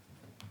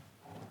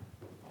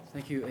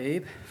Thank you,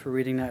 Abe, for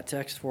reading that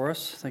text for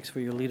us. Thanks for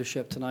your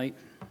leadership tonight.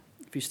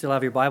 If you still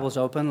have your Bibles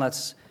open,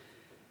 let's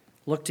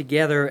look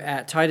together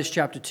at Titus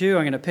chapter 2.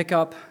 I'm going to pick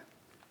up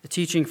the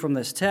teaching from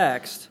this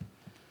text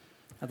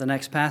at the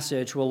next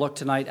passage. We'll look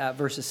tonight at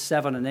verses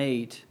 7 and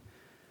 8.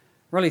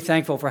 Really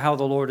thankful for how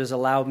the Lord has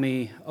allowed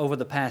me over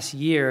the past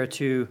year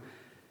to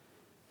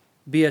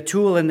be a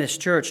tool in this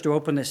church to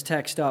open this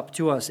text up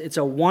to us. It's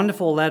a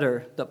wonderful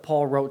letter that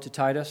Paul wrote to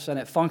Titus, and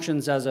it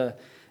functions as a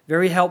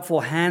very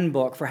helpful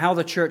handbook for how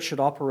the church should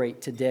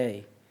operate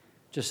today,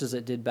 just as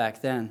it did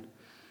back then.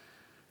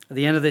 At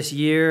the end of this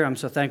year, I'm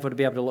so thankful to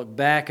be able to look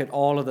back at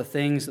all of the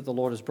things that the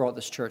Lord has brought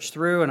this church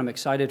through, and I'm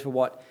excited for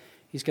what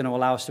He's going to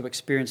allow us to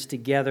experience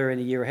together in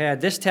the year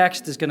ahead. This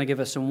text is going to give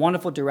us some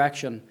wonderful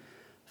direction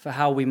for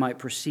how we might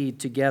proceed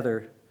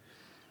together.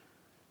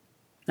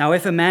 Now,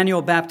 if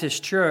Emmanuel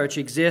Baptist Church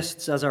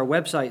exists, as our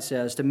website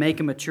says, to make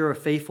and mature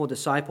faithful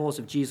disciples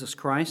of Jesus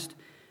Christ,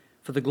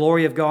 for the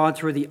glory of God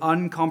through the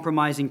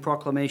uncompromising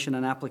proclamation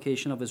and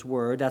application of His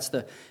Word. That's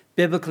the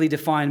biblically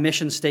defined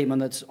mission statement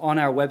that's on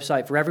our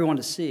website for everyone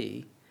to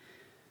see.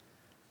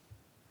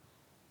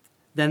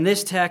 Then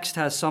this text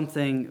has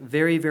something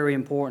very, very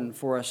important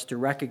for us to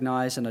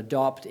recognize and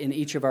adopt in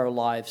each of our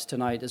lives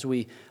tonight as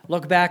we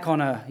look back on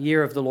a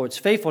year of the Lord's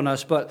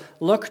faithfulness, but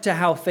look to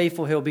how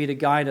faithful He'll be to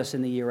guide us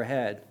in the year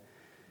ahead.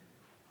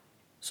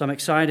 So I'm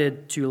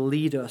excited to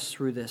lead us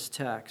through this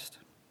text.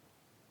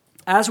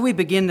 As we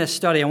begin this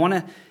study, I want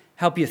to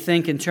help you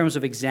think in terms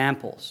of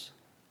examples.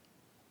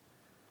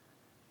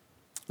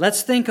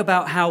 Let's think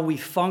about how we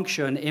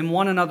function in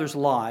one another's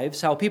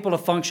lives, how people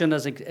have functioned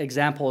as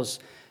examples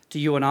to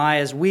you and I,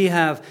 as we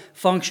have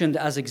functioned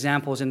as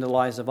examples in the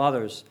lives of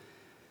others.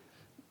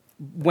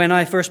 When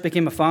I first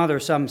became a father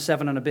some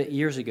 7 and a bit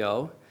years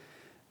ago,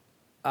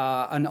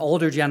 an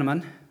older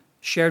gentleman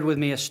shared with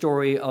me a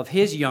story of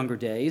his younger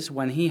days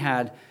when he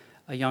had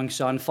a young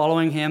son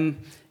following him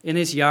in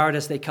his yard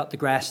as they cut the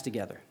grass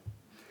together.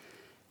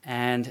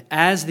 And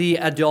as the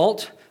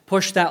adult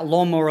pushed that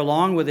lawnmower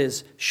along with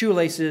his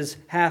shoelaces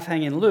half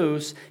hanging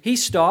loose, he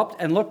stopped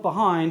and looked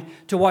behind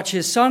to watch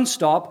his son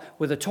stop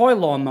with a toy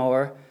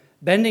lawnmower,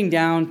 bending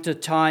down to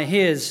tie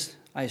his,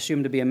 I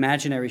assume to be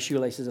imaginary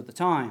shoelaces at the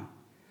time.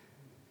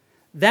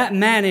 That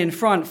man in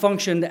front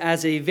functioned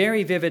as a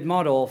very vivid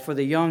model for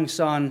the young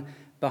son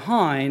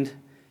behind,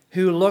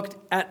 who looked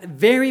at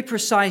very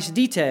precise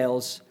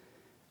details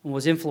and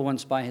was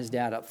influenced by his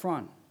dad up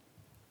front.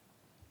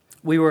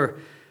 We were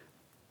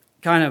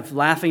kind of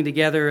laughing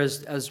together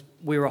as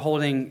we were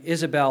holding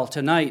Isabel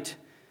tonight,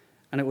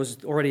 and it was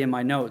already in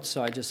my notes,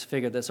 so I just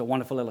figured that's a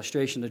wonderful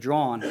illustration to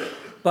draw on.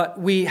 But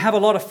we have a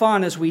lot of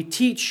fun as we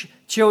teach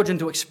children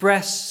to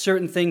express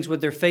certain things with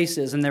their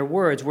faces and their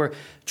words. We're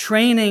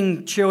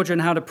training children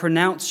how to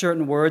pronounce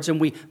certain words, and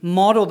we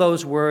model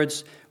those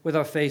words with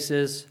our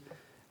faces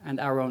and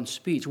our own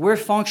speech. We're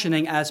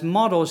functioning as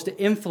models to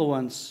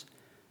influence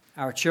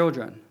our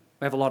children.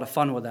 We have a lot of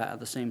fun with that at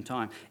the same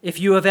time. If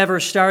you have ever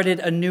started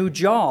a new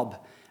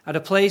job at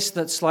a place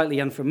that's slightly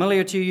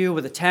unfamiliar to you,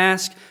 with a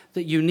task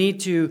that you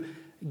need to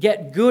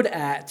get good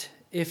at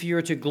if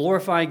you're to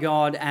glorify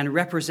God and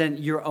represent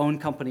your own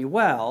company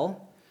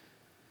well,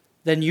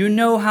 then you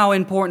know how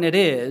important it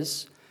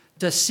is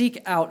to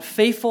seek out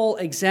faithful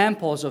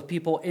examples of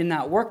people in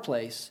that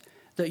workplace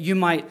that you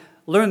might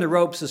learn the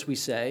ropes, as we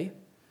say,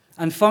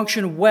 and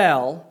function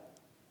well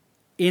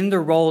in the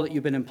role that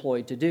you've been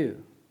employed to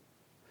do.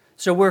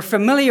 So we're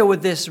familiar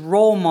with this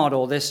role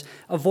model, this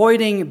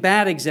avoiding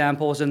bad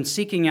examples and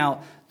seeking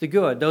out the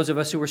good. Those of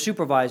us who are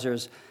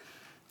supervisors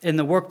in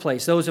the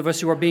workplace, those of us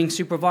who are being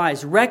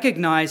supervised,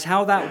 recognize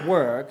how that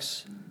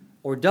works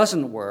or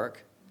doesn't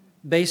work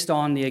based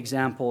on the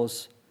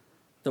examples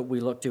that we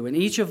look to. And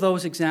each of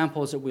those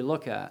examples that we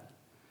look at,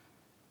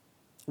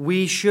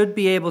 we should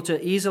be able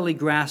to easily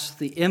grasp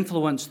the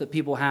influence that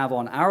people have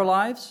on our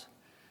lives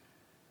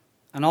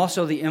and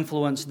also the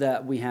influence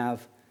that we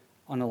have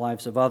on the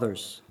lives of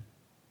others.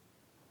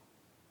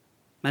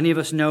 Many of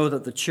us know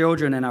that the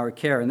children in our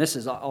care, and this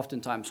is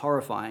oftentimes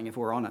horrifying if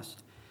we're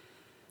honest,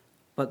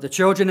 but the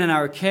children in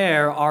our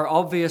care are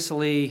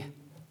obviously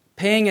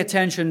paying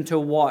attention to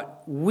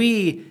what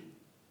we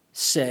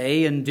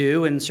say and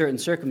do in certain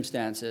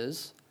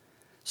circumstances,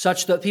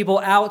 such that people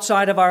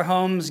outside of our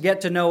homes get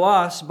to know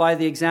us by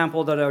the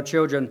example that our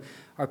children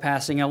are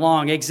passing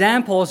along.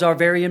 Examples are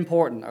very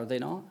important, are they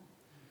not?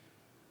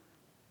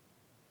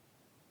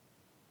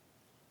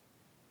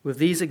 With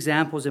these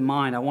examples in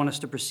mind, I want us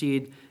to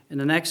proceed in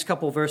the next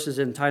couple verses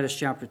in Titus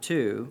chapter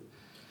 2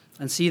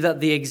 and see that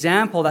the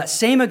example, that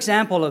same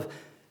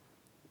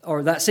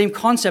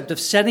concept of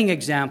setting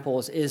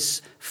examples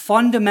is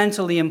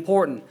fundamentally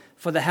important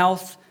for the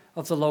health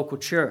of the local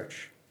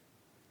church.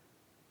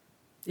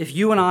 If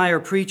you and I are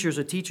preachers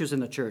or teachers in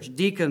the church,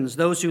 deacons,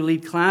 those who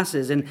lead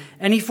classes, and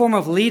any form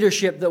of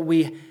leadership that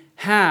we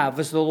have,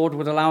 as the Lord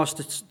would allow us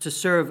to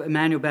serve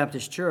Emmanuel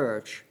Baptist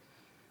Church,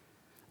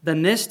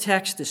 then this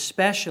text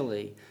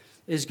especially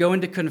is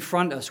going to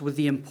confront us with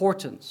the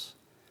importance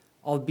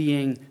of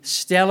being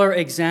stellar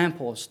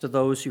examples to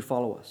those who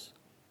follow us.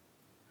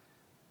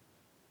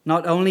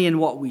 not only in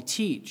what we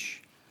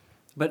teach,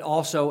 but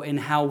also in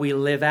how we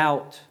live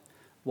out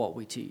what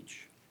we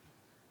teach.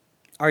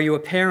 Are you a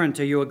parent?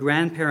 Are you a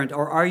grandparent?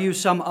 Or are you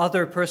some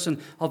other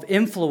person of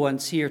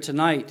influence here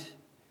tonight?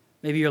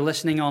 Maybe you're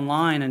listening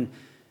online and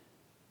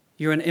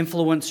you're an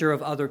influencer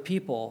of other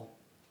people.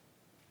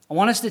 I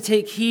want us to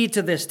take heed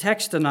to this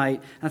text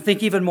tonight and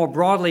think even more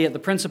broadly at the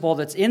principle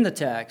that's in the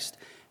text,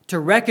 to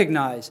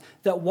recognize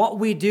that what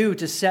we do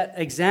to set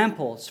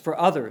examples for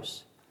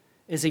others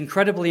is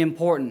incredibly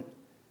important,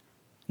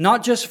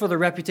 not just for the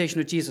reputation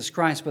of Jesus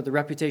Christ, but the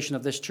reputation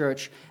of this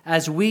church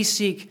as we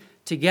seek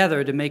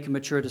together to make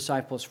mature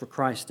disciples for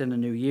Christ in the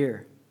new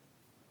year.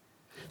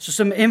 So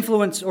some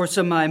influence or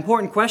some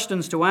important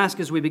questions to ask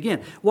as we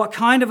begin. What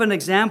kind of an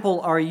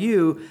example are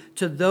you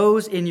to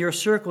those in your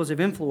circles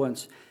of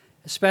influence,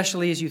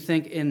 especially as you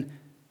think in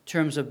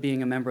terms of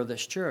being a member of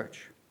this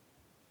church?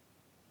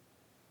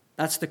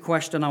 That's the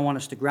question I want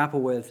us to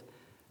grapple with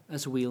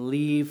as we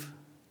leave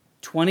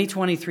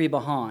 2023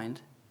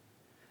 behind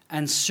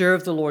and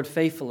serve the Lord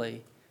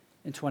faithfully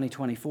in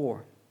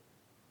 2024.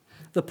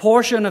 The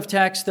portion of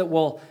text that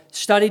we'll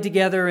study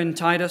together in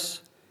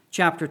Titus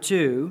chapter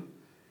 2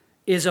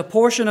 is a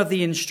portion of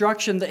the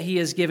instruction that he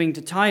is giving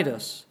to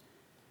Titus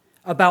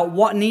about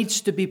what needs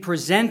to be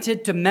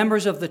presented to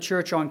members of the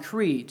church on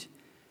Crete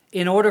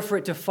in order for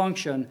it to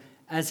function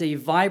as a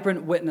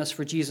vibrant witness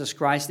for Jesus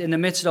Christ in the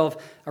midst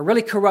of a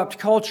really corrupt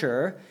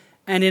culture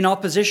and in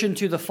opposition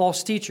to the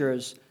false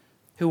teachers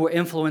who were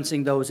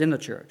influencing those in the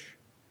church.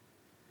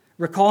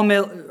 Recall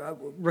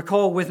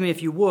with me,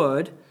 if you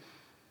would,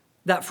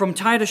 that from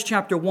Titus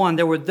chapter 1,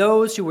 there were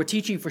those who were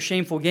teaching for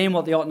shameful gain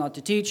what they ought not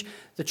to teach.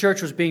 The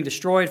church was being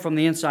destroyed from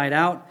the inside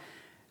out.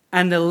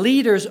 And the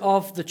leaders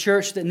of the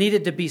church that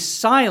needed to be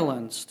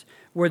silenced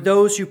were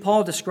those who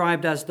Paul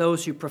described as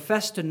those who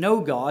professed to know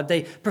God.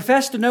 They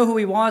professed to know who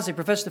he was. They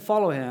professed to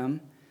follow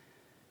him.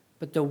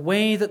 But the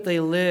way that they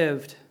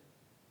lived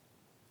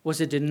was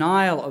a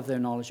denial of their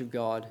knowledge of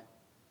God.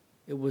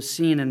 It was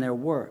seen in their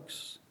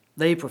works.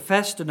 They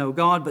profess to know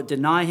God, but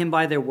deny him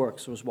by their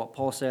works, was what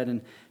Paul said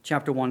in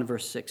chapter 1,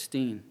 verse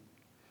 16.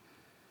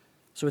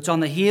 So it's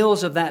on the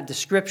heels of that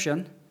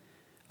description,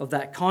 of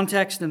that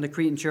context in the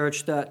Cretan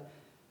church, that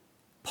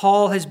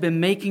Paul has been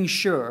making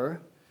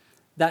sure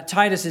that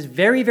Titus is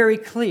very, very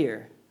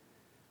clear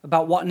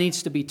about what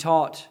needs to be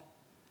taught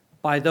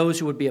by those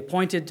who would be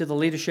appointed to the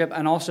leadership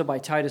and also by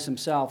Titus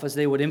himself as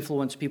they would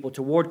influence people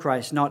toward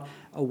Christ, not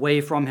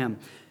away from him.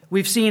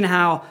 We've seen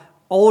how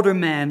older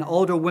men,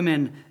 older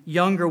women,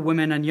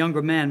 and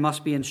younger men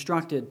must be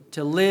instructed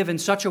to live in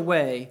such a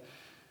way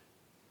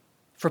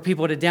for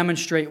people to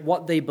demonstrate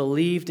what they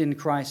believed in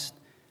Christ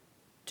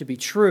to be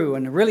true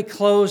and to really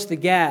close the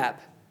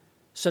gap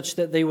such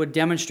that they would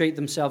demonstrate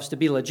themselves to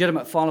be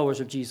legitimate followers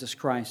of Jesus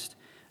Christ,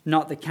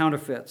 not the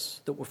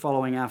counterfeits that were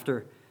following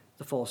after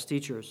the false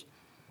teachers.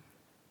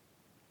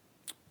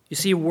 You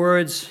see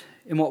words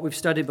in what we've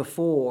studied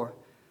before,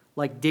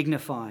 like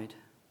dignified,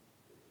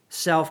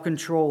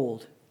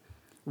 self-controlled,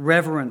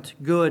 reverent,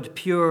 good,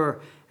 pure,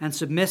 and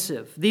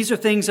submissive. These are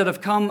things that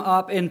have come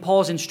up in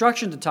Paul's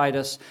instruction to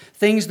Titus,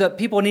 things that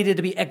people needed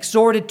to be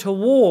exhorted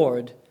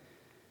toward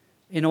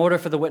in order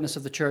for the witness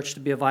of the church to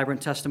be a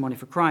vibrant testimony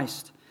for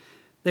Christ.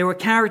 They were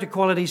character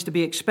qualities to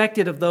be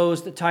expected of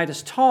those that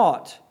Titus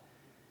taught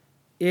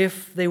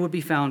if they would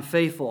be found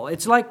faithful.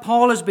 It's like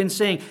Paul has been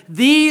saying,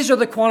 these are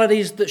the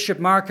qualities that should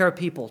mark our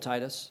people,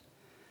 Titus.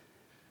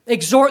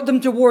 Exhort them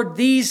toward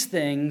these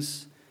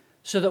things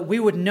so that we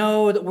would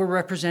know that we're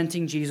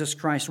representing Jesus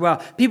Christ well.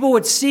 People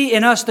would see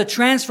in us the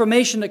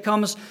transformation that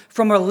comes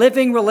from a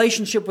living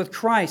relationship with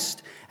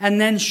Christ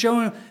and then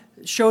show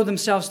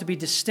themselves to be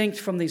distinct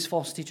from these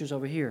false teachers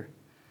over here.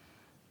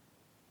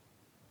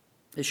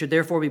 It should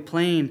therefore be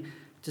plain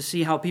to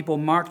see how people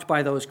marked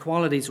by those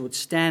qualities would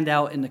stand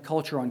out in the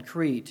culture on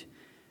Crete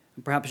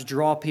and perhaps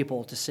draw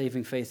people to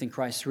saving faith in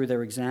Christ through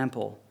their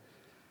example.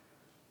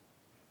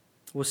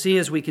 We'll see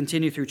as we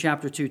continue through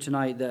chapter 2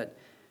 tonight that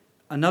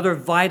another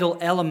vital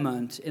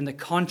element in the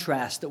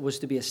contrast that was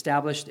to be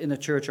established in the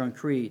church on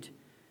Crete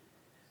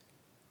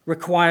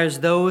requires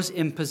those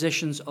in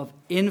positions of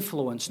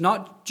influence,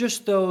 not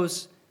just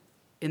those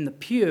in the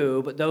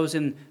pew, but those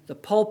in the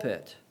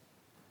pulpit,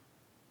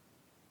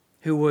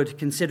 who would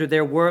consider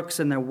their works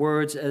and their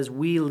words as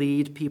we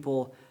lead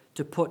people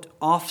to put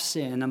off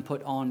sin and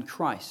put on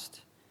Christ.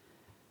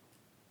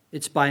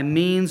 It's by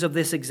means of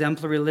this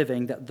exemplary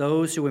living that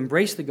those who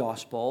embrace the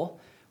gospel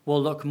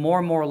will look more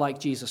and more like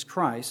Jesus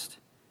Christ,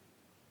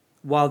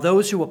 while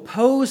those who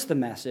oppose the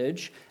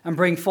message and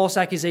bring false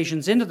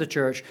accusations into the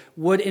church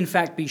would in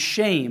fact be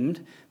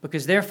shamed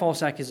because their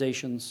false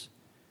accusations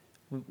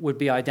would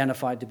be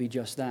identified to be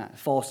just that,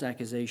 false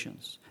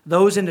accusations.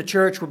 Those in the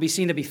church would be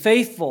seen to be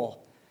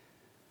faithful.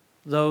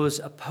 Those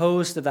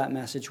opposed to that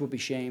message would be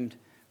shamed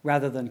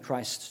rather than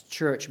Christ's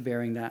church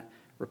bearing that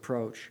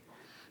reproach.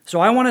 So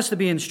I want us to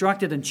be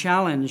instructed and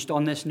challenged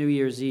on this New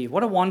Year's Eve.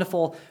 What a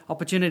wonderful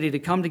opportunity to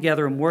come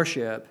together and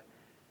worship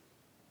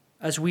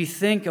as we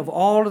think of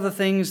all of the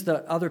things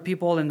that other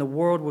people in the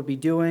world would be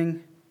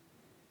doing,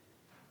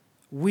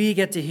 we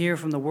get to hear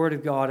from the Word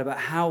of God about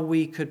how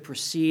we could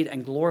proceed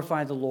and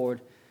glorify the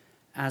Lord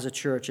as a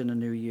church in the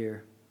new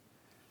year.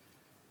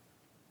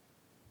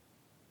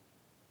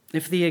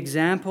 If the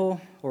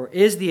example, or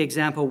is the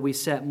example we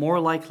set more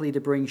likely to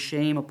bring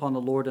shame upon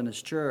the Lord and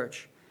His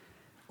church,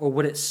 or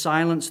would it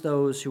silence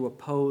those who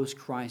oppose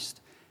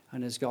Christ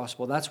and His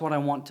gospel? That's what I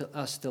want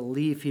us to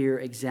leave here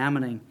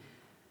examining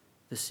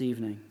this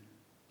evening.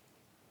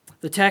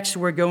 The text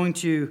we're going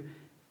to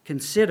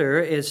consider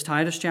is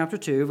Titus chapter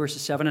 2,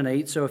 verses 7 and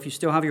 8. So if you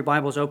still have your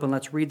Bibles open,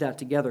 let's read that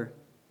together.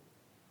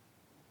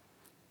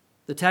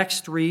 The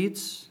text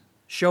reads,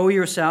 "Show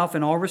yourself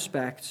in all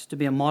respects to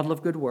be a model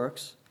of good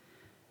works,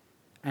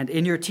 and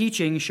in your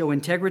teaching show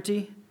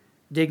integrity,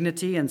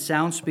 dignity, and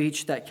sound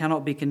speech that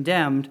cannot be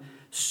condemned,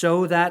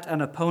 so that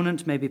an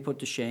opponent may be put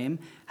to shame,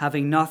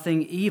 having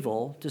nothing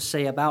evil to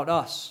say about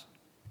us."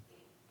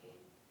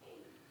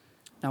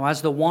 Now,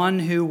 as the one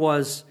who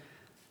was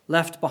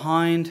left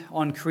behind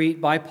on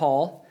Crete by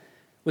Paul,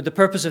 with the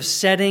purpose of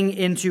setting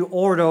into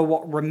order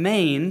what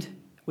remained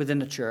within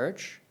the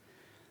church,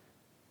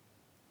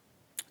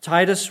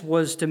 Titus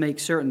was to make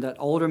certain that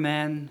older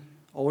men,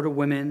 older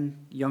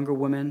women, younger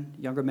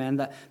men,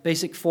 that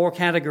basic four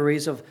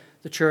categories of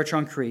the church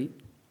on Crete,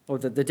 or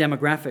the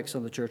demographics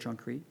of the church on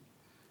Crete,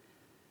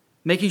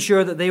 making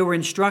sure that they were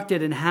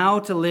instructed in how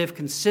to live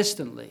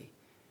consistently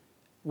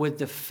with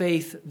the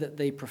faith that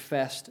they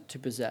professed to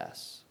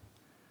possess.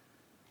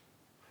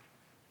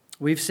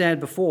 We've said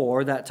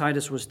before that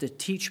Titus was to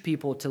teach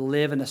people to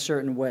live in a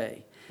certain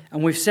way.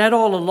 And we've said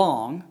all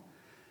along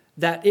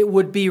that it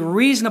would be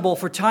reasonable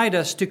for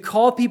Titus to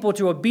call people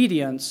to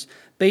obedience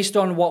based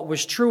on what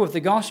was true of the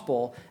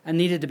gospel and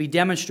needed to be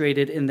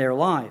demonstrated in their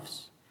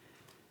lives.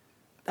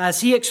 As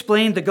he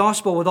explained the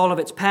gospel with all of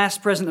its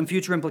past, present, and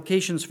future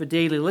implications for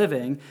daily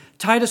living,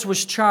 Titus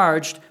was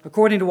charged,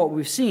 according to what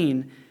we've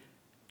seen,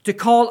 to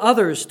call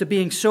others to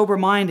being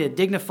sober-minded,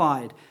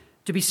 dignified,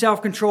 to be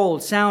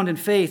self-controlled, sound in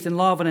faith, in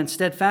love, and in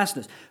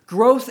steadfastness.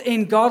 Growth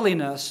in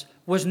godliness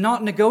was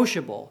not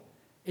negotiable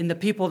in the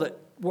people that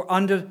were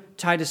under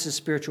Titus's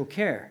spiritual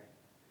care.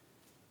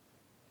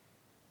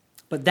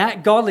 But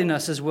that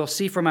godliness, as we'll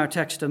see from our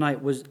text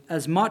tonight, was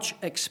as much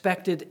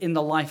expected in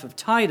the life of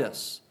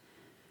Titus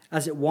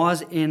as it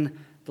was in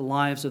the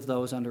lives of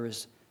those under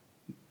his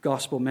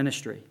gospel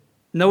ministry.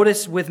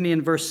 Notice with me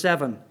in verse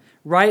 7,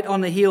 right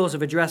on the heels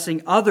of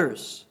addressing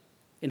others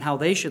in how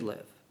they should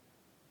live,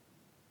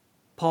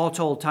 Paul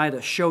told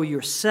Titus, show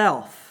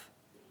yourself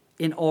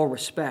in all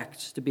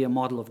respects to be a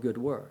model of good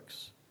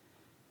works.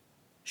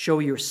 Show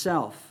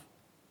yourself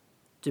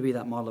to be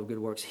that model of good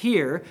works.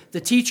 Here,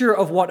 the teacher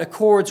of what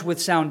accords with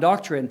sound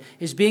doctrine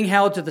is being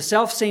held to the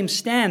self-same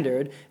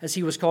standard as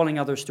he was calling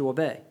others to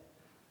obey.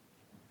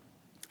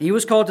 He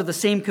was called to the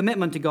same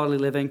commitment to godly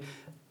living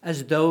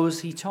as those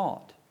he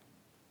taught.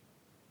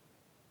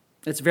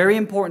 It's very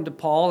important to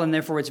Paul, and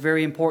therefore it's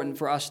very important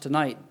for us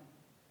tonight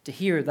to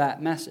hear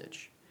that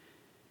message.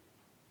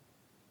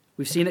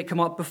 We've seen it come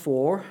up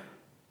before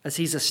as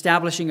he's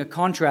establishing a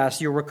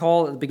contrast. You'll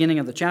recall at the beginning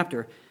of the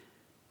chapter,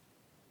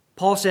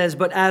 Paul says,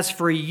 but as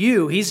for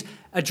you, he's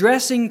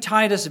addressing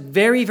Titus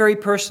very, very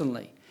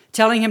personally,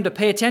 telling him to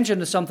pay attention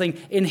to something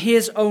in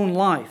his own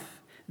life.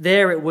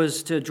 There it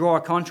was to draw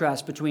a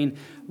contrast between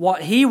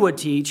what he would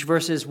teach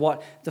versus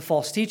what the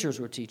false teachers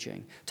were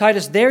teaching.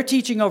 Titus, they're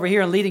teaching over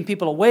here and leading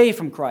people away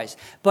from Christ.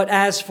 But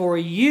as for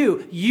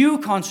you, you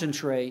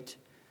concentrate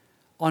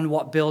on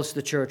what builds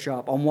the church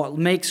up, on what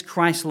makes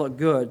Christ look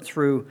good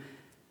through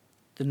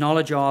the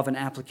knowledge of and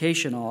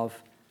application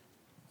of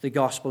the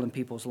gospel in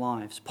people's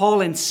lives.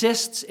 Paul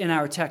insists in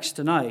our text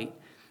tonight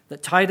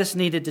that Titus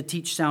needed to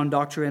teach sound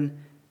doctrine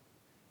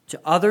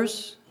to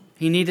others.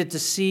 He needed to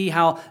see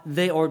how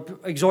they, or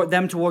exhort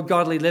them toward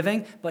godly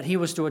living, but he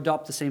was to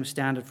adopt the same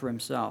standard for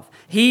himself.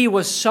 He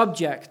was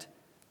subject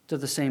to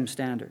the same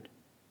standard.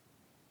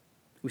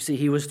 We see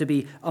he was to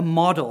be a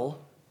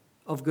model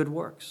of good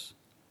works,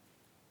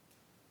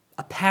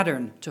 a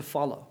pattern to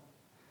follow,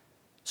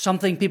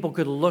 something people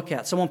could look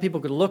at, someone people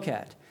could look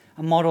at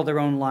and model their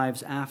own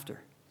lives after.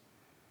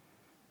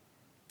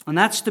 And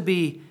that's to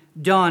be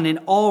done in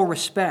all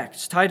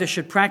respects. Titus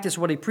should practice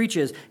what he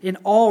preaches in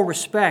all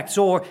respects,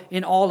 or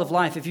in all of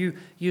life. If you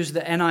use the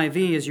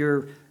NIV as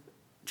your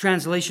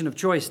translation of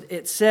choice,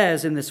 it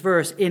says in this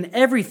verse, in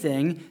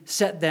everything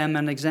set them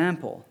an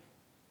example.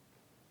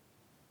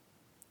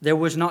 There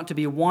was not to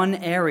be one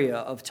area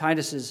of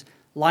Titus's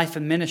life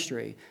and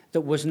ministry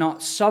that was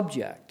not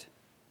subject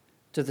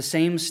to the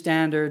same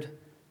standard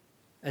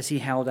as he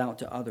held out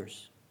to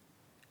others.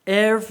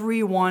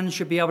 Everyone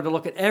should be able to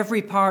look at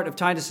every part of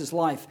Titus's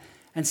life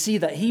and see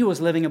that he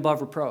was living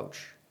above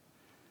reproach.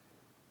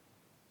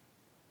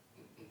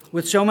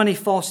 With so many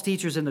false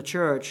teachers in the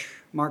church,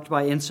 marked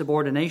by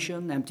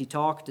insubordination, empty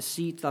talk,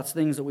 deceit, that's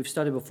things that we've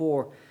studied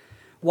before,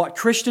 what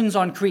Christians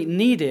on Crete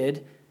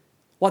needed,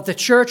 what the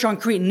church on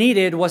Crete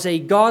needed, was a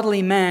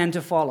godly man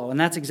to follow. And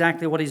that's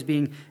exactly what he's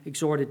being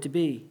exhorted to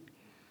be.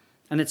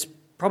 And it's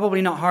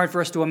probably not hard for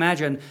us to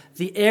imagine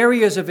the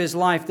areas of his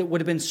life that would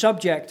have been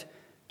subject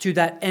to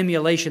that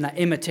emulation, that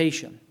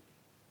imitation.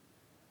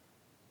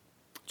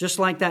 Just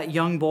like that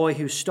young boy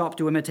who stopped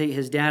to imitate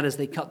his dad as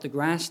they cut the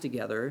grass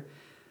together,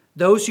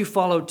 those who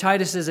followed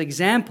Titus's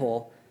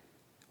example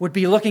would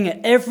be looking at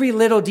every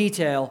little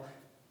detail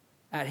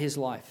at his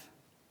life.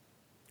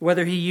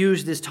 Whether he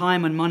used his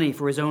time and money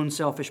for his own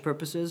selfish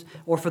purposes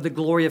or for the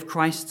glory of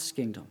Christ's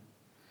kingdom.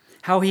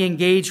 How he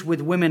engaged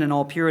with women in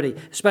all purity,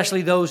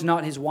 especially those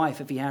not his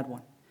wife if he had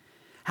one.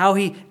 How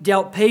he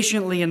dealt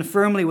patiently and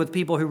firmly with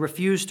people who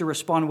refused to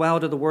respond well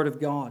to the word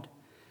of God.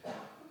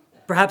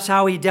 Perhaps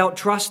how he dealt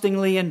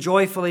trustingly and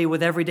joyfully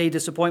with everyday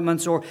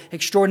disappointments or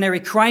extraordinary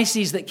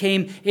crises that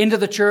came into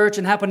the church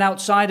and happened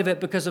outside of it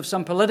because of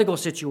some political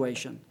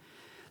situation.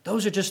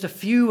 Those are just a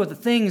few of the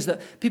things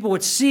that people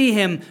would see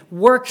him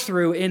work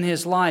through in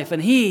his life.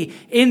 And he,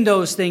 in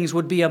those things,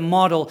 would be a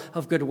model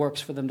of good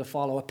works for them to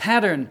follow, a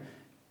pattern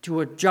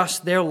to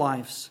adjust their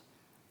lives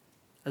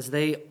as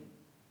they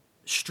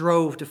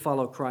strove to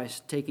follow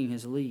Christ, taking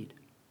his lead.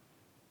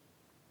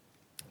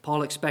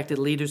 Paul expected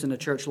leaders in a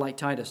church like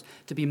Titus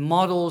to be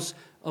models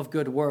of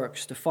good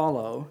works to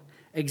follow,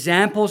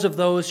 examples of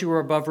those who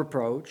are above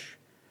reproach,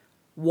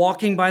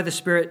 walking by the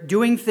Spirit,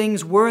 doing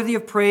things worthy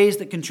of praise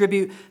that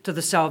contribute to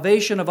the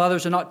salvation of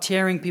others and not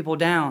tearing people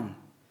down.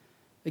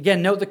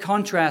 Again, note the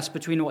contrast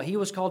between what he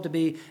was called to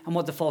be and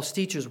what the false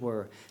teachers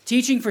were.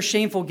 Teaching for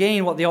shameful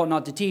gain what they ought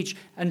not to teach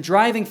and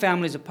driving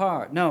families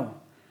apart. No.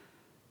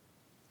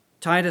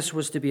 Titus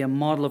was to be a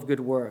model of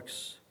good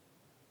works,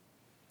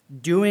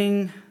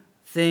 doing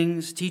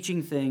things,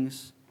 teaching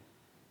things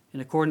in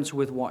accordance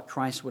with what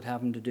Christ would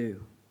have him to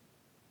do.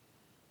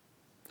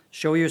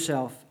 Show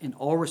yourself in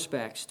all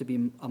respects to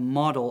be a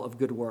model of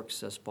good works,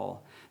 says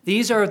Paul.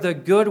 These are the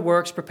good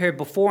works prepared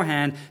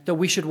beforehand that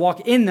we should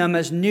walk in them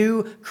as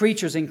new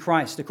creatures in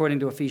Christ, according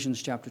to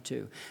Ephesians chapter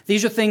 2.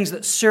 These are things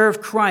that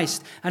serve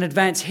Christ and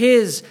advance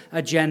his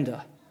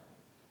agenda,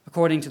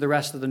 according to the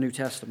rest of the New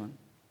Testament.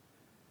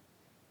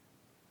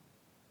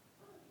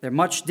 They're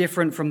much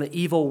different from the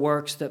evil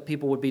works that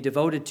people would be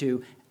devoted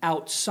to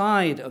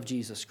outside of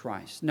Jesus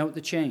Christ. Note the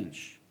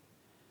change.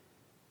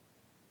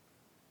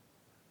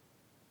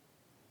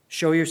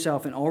 Show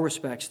yourself in all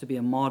respects to be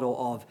a model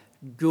of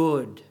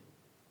good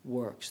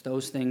works,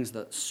 those things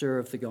that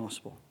serve the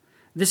gospel.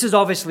 This is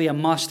obviously a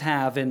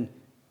must-have in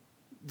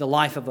the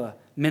life of a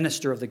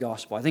minister of the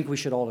gospel. I think we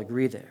should all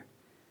agree there.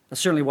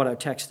 That's certainly what our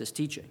text is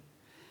teaching.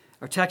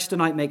 Our text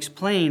tonight makes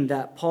plain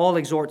that Paul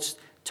exhorts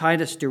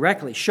Titus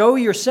directly. Show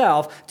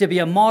yourself to be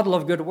a model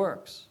of good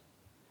works.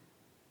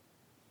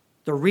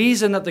 The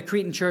reason that the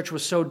Cretan church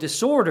was so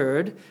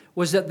disordered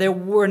was that there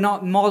were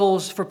not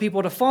models for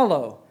people to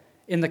follow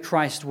in the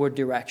Christward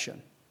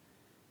direction.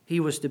 He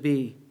was to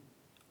be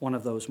one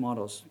of those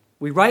models.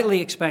 We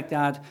rightly expect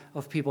that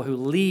of people who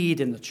lead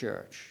in the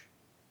church.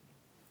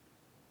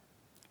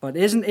 But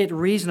isn't it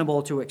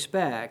reasonable to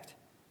expect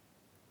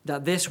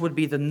that this would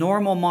be the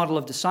normal model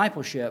of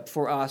discipleship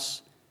for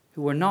us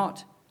who are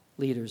not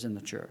leaders in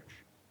the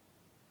church?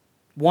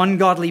 One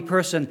godly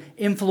person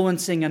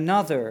influencing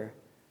another,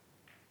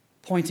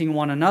 pointing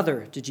one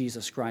another to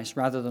Jesus Christ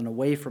rather than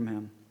away from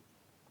him.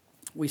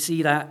 We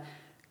see that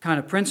kind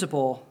of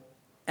principle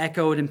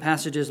echoed in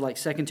passages like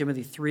 2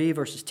 Timothy 3,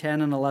 verses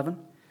 10 and 11.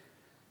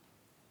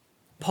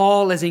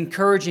 Paul is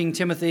encouraging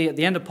Timothy at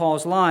the end of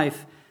Paul's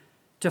life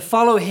to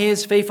follow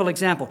his faithful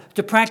example,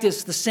 to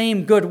practice the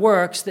same good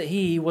works that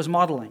he was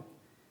modeling,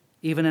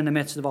 even in the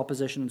midst of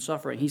opposition and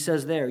suffering. He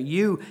says there,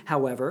 you,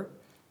 however,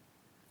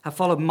 have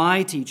followed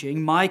my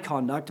teaching, my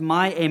conduct,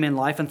 my aim in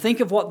life, and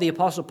think of what the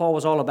Apostle Paul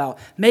was all about,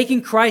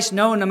 making Christ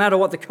known no matter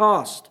what the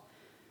cost.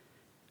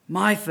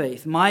 My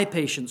faith, my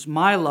patience,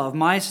 my love,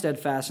 my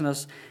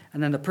steadfastness,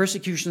 and then the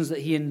persecutions that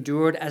he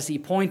endured as he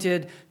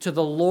pointed to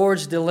the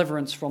Lord's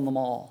deliverance from them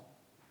all.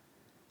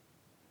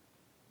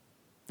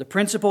 The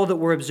principle that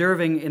we're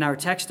observing in our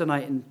text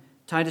tonight in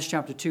Titus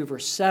chapter 2,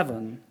 verse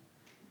 7,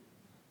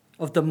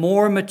 of the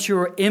more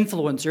mature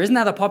influencer. Isn't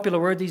that a popular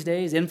word these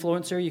days?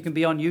 Influencer. You can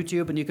be on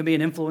YouTube and you can be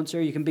an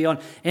influencer. You can be on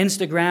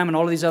Instagram and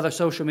all of these other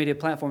social media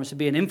platforms to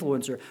be an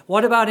influencer.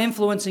 What about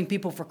influencing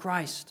people for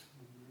Christ?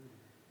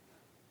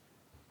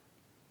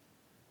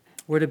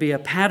 We're to be a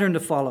pattern to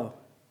follow.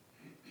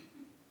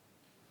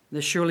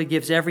 This surely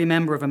gives every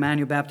member of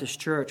Emmanuel Baptist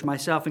Church,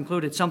 myself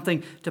included,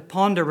 something to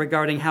ponder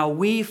regarding how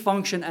we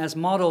function as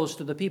models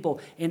to the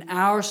people in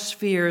our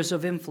spheres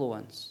of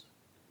influence.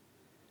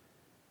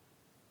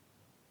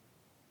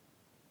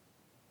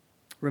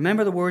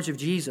 Remember the words of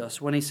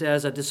Jesus when he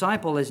says, a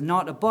disciple is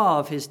not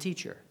above his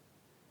teacher.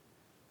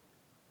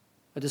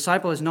 A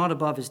disciple is not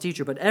above his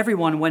teacher, but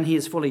everyone, when he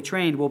is fully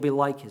trained, will be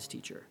like his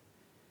teacher.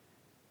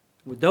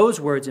 With those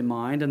words in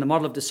mind and the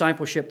model of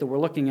discipleship that we're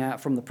looking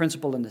at from the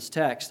principle in this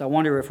text, I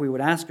wonder if we would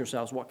ask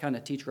ourselves, what kind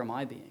of teacher am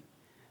I being?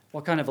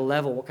 What kind of a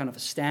level, what kind of a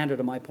standard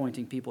am I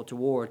pointing people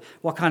toward?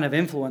 What kind of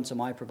influence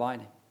am I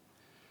providing?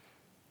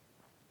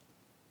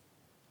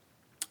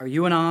 Are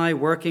you and I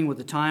working with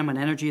the time and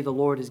energy the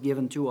Lord has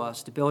given to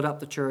us to build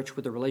up the church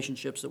with the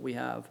relationships that we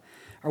have?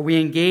 Are we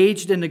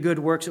engaged in the good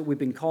works that we've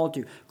been called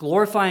to,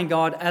 glorifying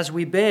God as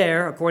we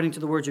bear, according to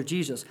the words of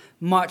Jesus,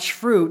 much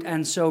fruit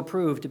and so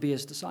prove to be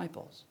his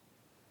disciples?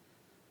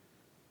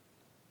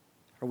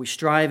 Are we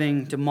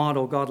striving to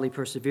model godly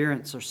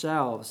perseverance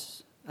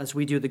ourselves as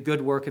we do the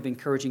good work of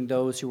encouraging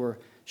those who are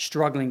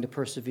struggling to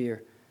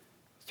persevere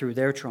through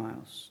their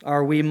trials?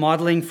 Are we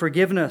modeling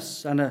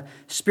forgiveness and a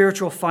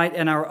spiritual fight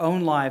in our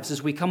own lives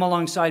as we come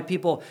alongside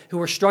people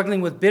who are struggling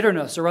with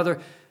bitterness or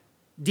other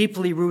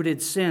deeply rooted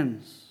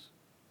sins?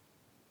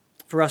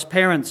 For us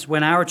parents,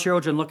 when our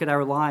children look at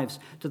our lives,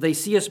 do they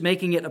see us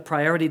making it a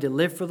priority to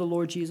live for the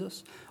Lord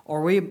Jesus?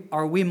 Or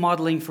are we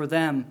modeling for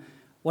them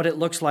what it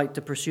looks like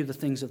to pursue the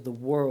things of the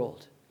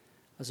world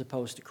as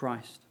opposed to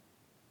Christ?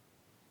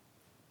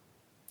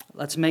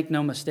 Let's make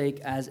no mistake,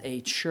 as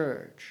a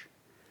church,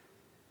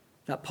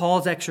 that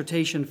Paul's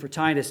exhortation for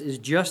Titus is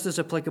just as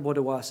applicable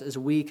to us as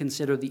we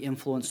consider the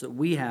influence that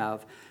we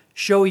have.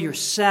 Show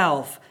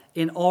yourself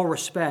in all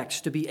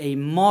respects to be a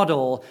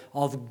model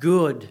of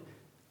good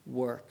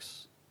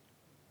works.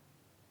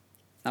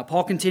 Now,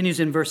 Paul continues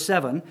in verse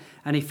 7,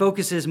 and he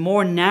focuses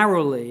more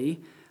narrowly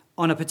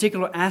on a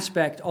particular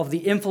aspect of the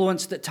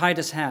influence that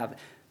Titus had.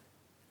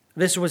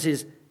 This was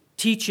his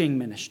teaching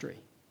ministry.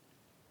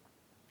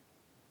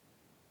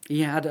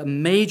 He had a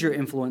major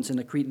influence in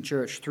the Cretan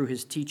church through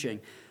his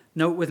teaching.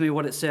 Note with me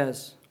what it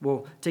says.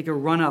 We'll take a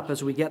run up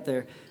as we get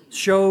there.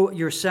 Show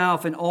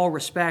yourself in all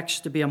respects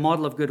to be a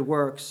model of good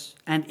works,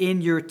 and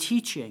in your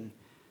teaching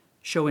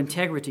show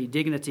integrity,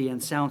 dignity,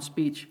 and sound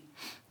speech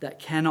that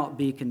cannot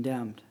be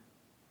condemned.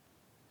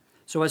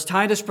 So as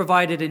Titus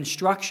provided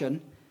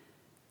instruction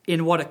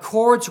in what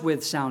accords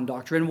with sound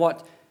doctrine,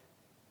 what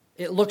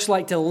it looks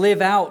like to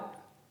live out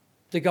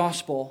the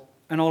gospel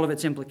and all of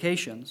its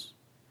implications,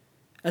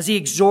 as he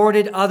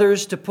exhorted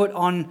others to put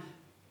on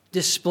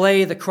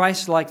display the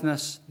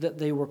Christ-likeness that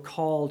they were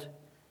called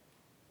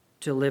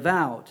to live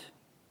out,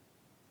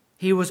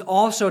 he was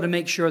also to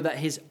make sure that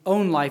his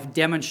own life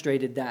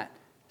demonstrated that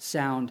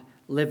sound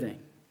living.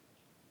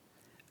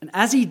 And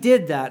as he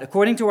did that,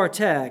 according to our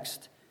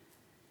text,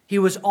 he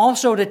was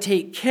also to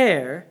take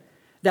care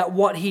that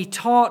what he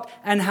taught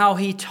and how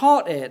he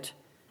taught it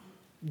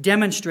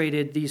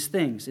demonstrated these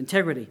things: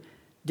 integrity,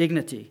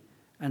 dignity,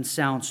 and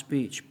sound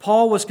speech.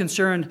 Paul was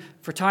concerned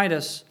for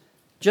Titus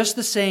just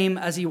the same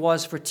as he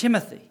was for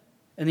Timothy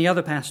in the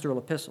other pastoral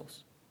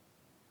epistles.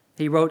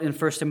 He wrote in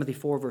 1 Timothy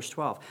 4, verse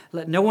 12,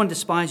 "Let no one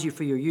despise you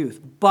for your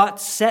youth, but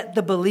set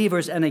the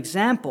believers an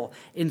example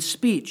in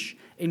speech,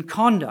 in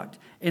conduct,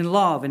 in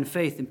love, in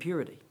faith, and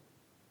purity."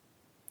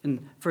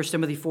 In 1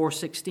 Timothy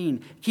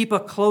 4:16, "Keep a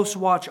close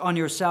watch on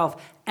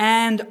yourself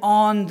and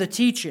on the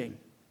teaching.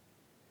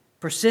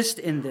 Persist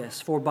in this,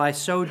 for by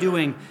so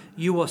doing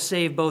you will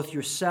save both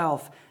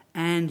yourself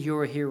and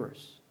your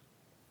hearers."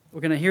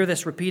 We're going to hear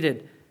this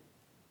repeated,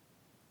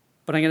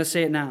 but I'm going to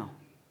say it now.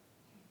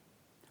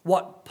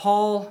 What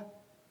Paul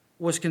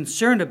was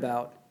concerned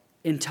about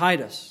in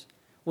Titus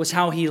was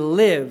how he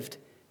lived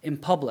in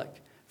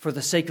public for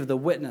the sake of the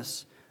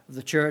witness of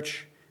the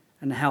church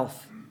and the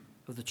health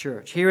of the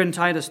church. Here in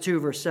Titus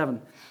 2, verse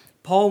 7,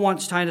 Paul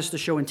wants Titus to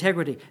show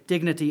integrity,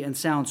 dignity, and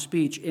sound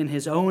speech in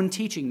his own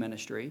teaching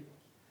ministry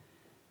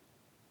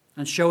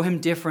and show him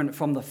different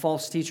from the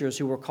false teachers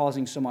who were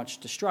causing so much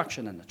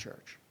destruction in the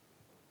church.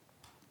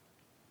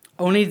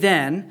 Only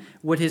then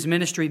would his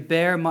ministry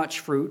bear much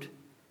fruit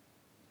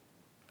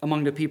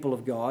among the people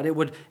of God. It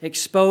would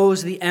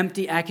expose the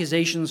empty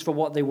accusations for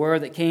what they were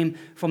that came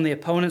from the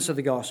opponents of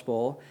the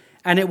gospel,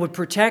 and it would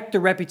protect the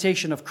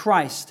reputation of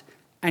Christ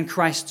and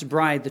Christ's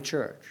bride, the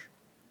church.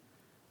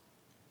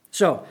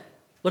 So,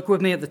 look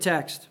with me at the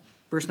text,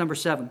 verse number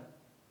 7.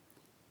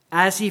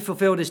 As he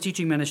fulfilled his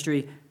teaching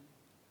ministry,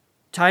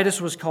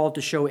 Titus was called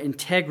to show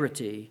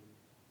integrity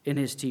in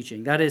his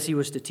teaching. That is, he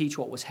was to teach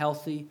what was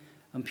healthy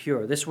and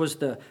pure. This was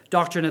the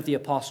doctrine of the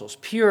apostles,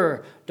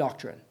 pure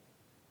doctrine.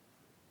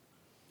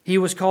 He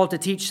was called to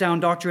teach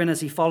sound doctrine as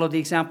he followed the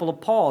example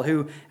of Paul,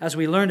 who, as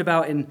we learned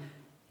about in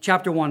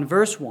chapter 1,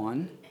 verse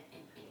 1,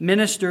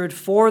 ministered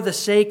for the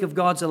sake of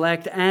God's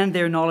elect and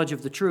their knowledge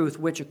of the truth,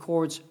 which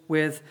accords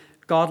with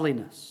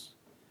godliness.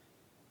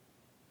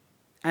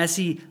 As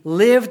he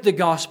lived the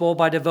gospel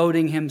by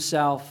devoting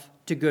himself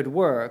to good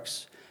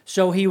works,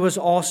 so he was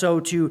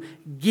also to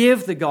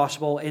give the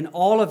gospel in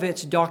all of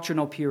its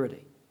doctrinal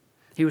purity.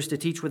 He was to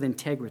teach with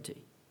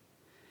integrity.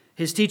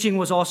 His teaching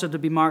was also to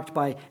be marked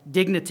by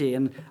dignity,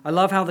 and I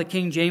love how the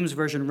King James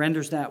Version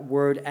renders that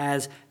word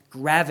as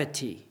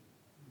gravity.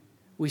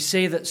 We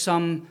say that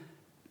some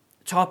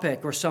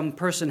topic or some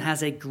person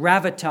has a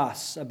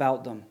gravitas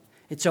about them.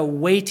 It's a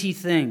weighty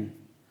thing.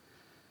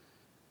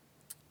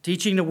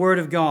 Teaching the Word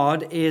of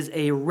God is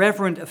a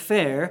reverent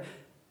affair,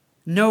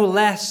 no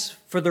less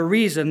for the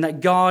reason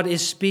that God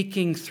is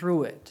speaking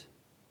through it.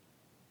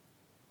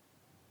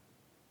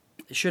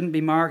 It shouldn't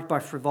be marked by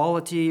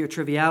frivolity or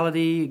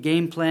triviality,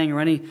 game playing, or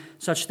any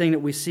such thing that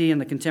we see in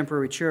the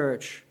contemporary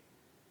church.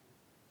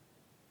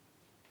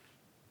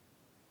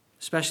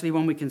 Especially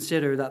when we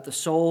consider that the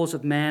souls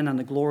of men and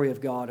the glory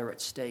of God are at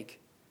stake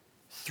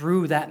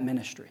through that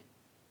ministry.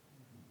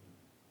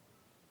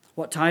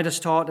 What Titus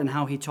taught and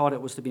how he taught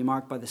it was to be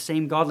marked by the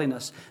same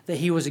godliness that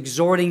he was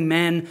exhorting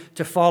men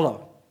to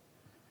follow.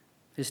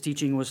 His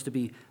teaching was to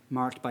be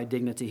marked by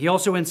dignity. He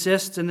also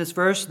insists in this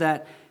verse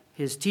that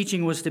his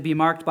teaching was to be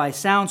marked by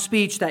sound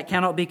speech that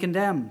cannot be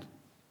condemned.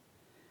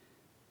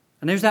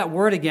 And there's that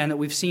word again that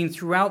we've seen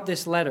throughout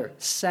this letter,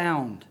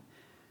 sound.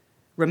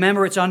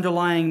 Remember its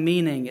underlying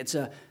meaning. It's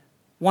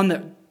one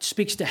that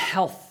speaks to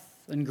health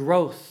and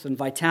growth and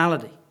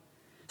vitality,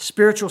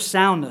 spiritual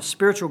soundness,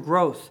 spiritual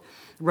growth.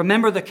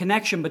 Remember the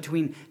connection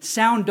between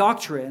sound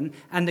doctrine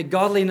and the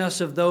godliness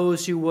of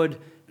those who would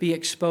be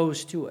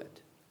exposed to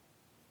it.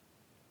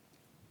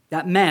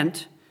 That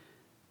meant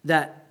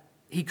that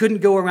he couldn't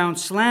go around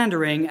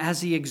slandering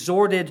as he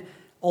exhorted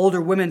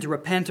older women to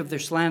repent of their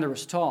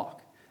slanderous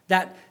talk.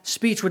 That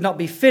speech would not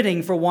be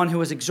fitting for one who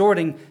was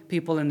exhorting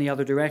people in the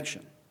other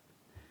direction.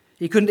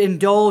 He couldn't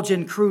indulge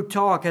in crude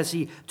talk as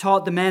he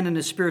taught the men in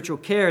his spiritual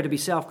care to be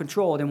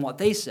self-controlled in what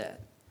they said.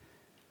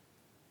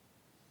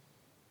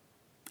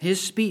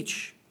 His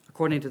speech,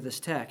 according to this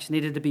text,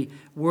 needed to be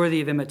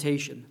worthy of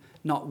imitation,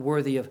 not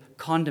worthy of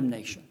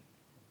condemnation.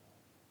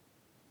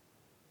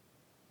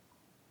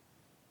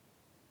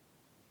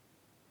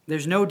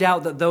 There's no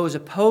doubt that those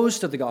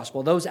opposed to the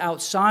gospel, those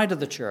outside of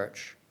the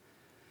church,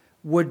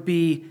 would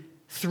be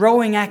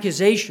throwing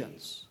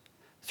accusations,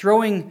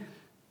 throwing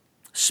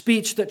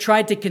speech that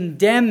tried to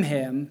condemn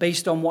him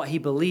based on what he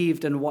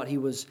believed and what he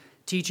was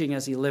teaching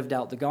as he lived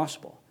out the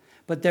gospel.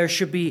 But there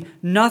should be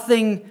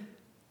nothing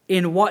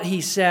in what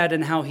he said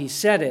and how he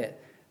said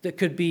it that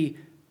could be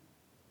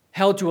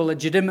held to a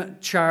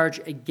legitimate charge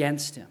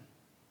against him.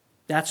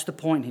 That's the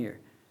point here.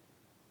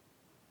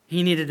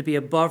 He needed to be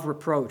above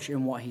reproach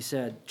in what he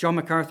said. John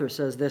MacArthur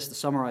says this to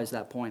summarize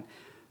that point.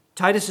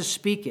 Titus'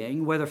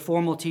 speaking, whether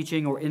formal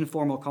teaching or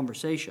informal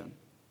conversation,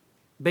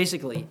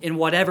 basically, in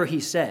whatever he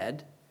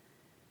said,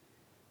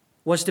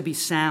 was to be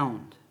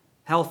sound,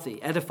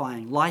 healthy,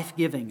 edifying,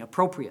 life-giving,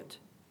 appropriate,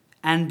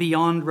 and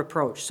beyond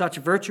reproach. Such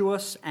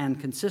virtuous and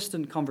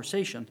consistent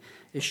conversation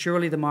is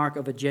surely the mark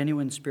of a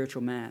genuine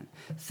spiritual man.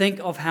 Think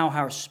of how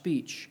our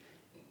speech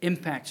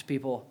impacts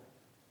people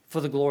for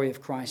the glory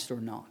of Christ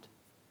or not.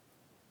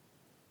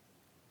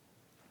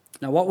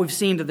 Now, what we've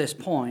seen to this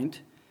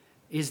point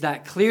is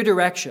that clear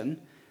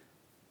direction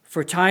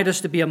for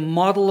Titus to be a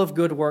model of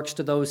good works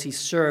to those he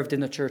served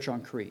in the church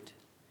on Crete.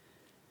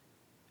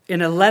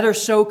 In a letter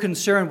so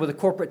concerned with the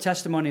corporate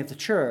testimony of the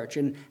church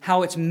and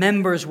how its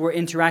members were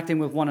interacting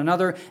with one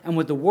another and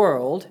with the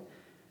world,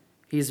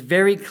 he is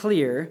very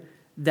clear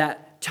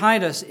that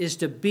Titus is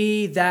to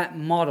be that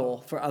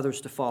model for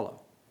others to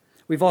follow.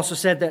 We've also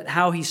said that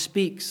how he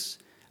speaks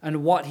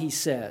and what he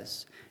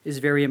says is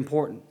very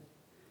important.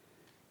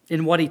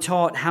 In what he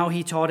taught, how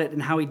he taught it,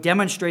 and how he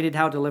demonstrated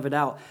how to live it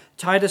out,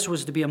 Titus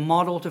was to be a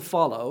model to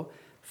follow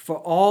for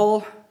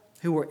all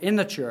who were in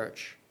the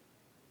church,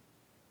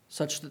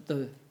 such that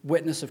the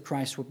witness of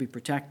Christ would be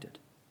protected.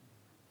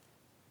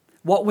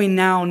 What we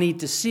now need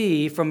to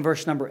see from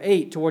verse number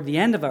 8 toward the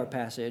end of our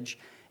passage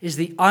is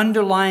the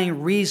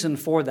underlying reason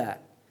for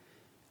that.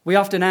 We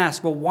often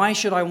ask, well, why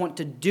should I want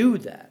to do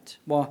that?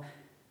 Well,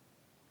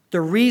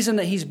 the reason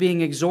that he's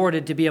being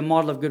exhorted to be a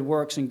model of good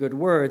works and good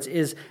words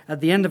is at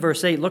the end of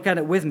verse 8. Look at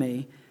it with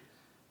me.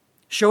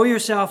 Show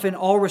yourself in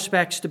all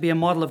respects to be a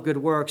model of good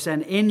works,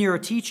 and in your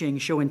teaching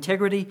show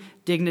integrity,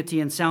 dignity,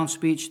 and sound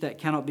speech that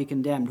cannot be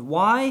condemned.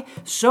 Why?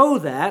 So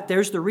that,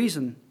 there's the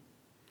reason,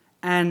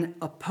 an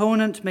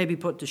opponent may be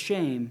put to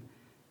shame,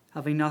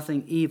 having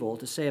nothing evil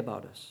to say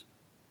about us.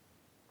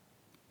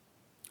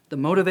 The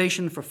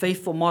motivation for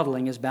faithful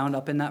modeling is bound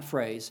up in that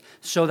phrase,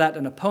 so that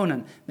an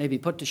opponent may be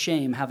put to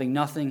shame, having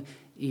nothing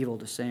evil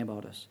to say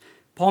about us.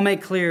 Paul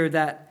made clear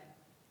that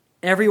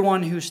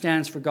everyone who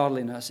stands for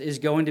godliness is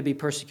going to be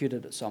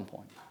persecuted at some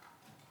point.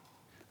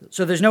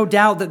 So there's no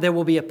doubt that there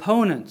will be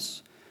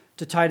opponents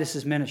to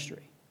Titus's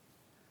ministry.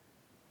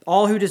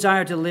 All who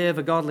desire to live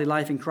a godly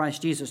life in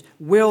Christ Jesus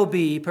will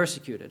be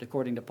persecuted,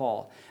 according to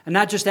Paul. And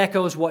that just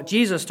echoes what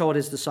Jesus told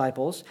his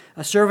disciples.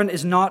 A servant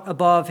is not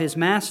above his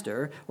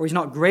master, or he's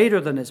not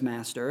greater than his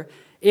master.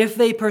 If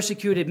they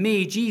persecuted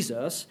me,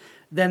 Jesus,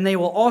 then they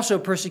will also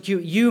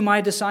persecute you, my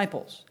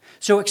disciples.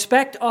 So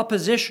expect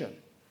opposition.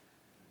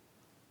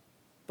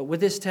 But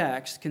with this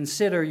text,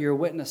 consider your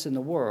witness in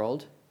the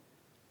world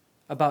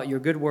about your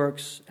good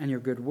works and your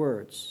good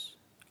words,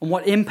 and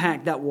what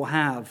impact that will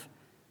have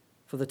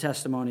for the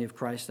testimony of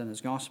Christ and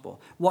his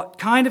gospel. What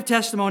kind of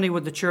testimony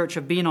would the church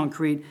have been on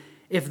Crete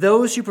if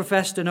those who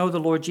professed to know the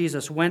Lord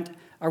Jesus went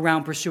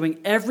around pursuing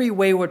every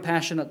wayward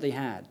passion that they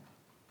had?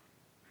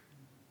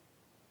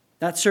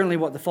 That's certainly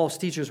what the false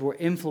teachers were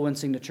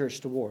influencing the church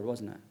toward,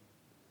 wasn't it?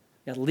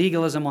 You had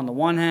legalism on the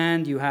one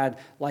hand, you had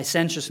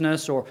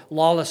licentiousness or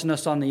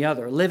lawlessness on the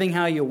other, living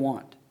how you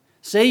want.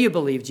 Say you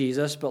believe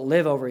Jesus, but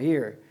live over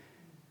here.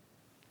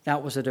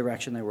 That was the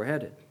direction they were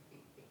headed.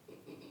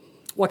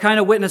 What kind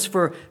of witness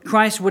for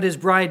Christ would his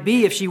bride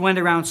be if she went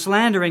around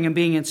slandering and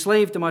being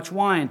enslaved to much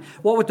wine?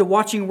 What would the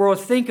watching world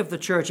think of the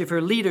church if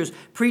her leaders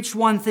preached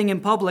one thing in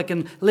public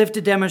and lived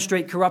to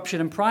demonstrate corruption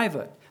in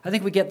private? I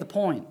think we get the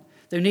point.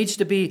 There needs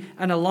to be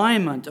an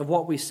alignment of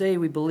what we say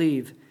we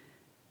believe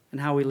and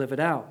how we live it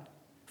out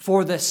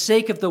for the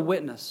sake of the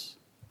witness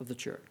of the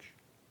church.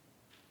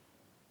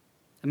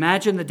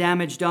 Imagine the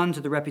damage done to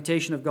the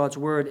reputation of God's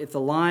word if the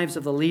lives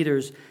of the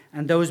leaders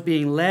and those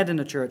being led in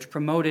the church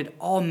promoted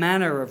all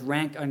manner of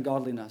rank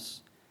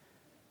ungodliness,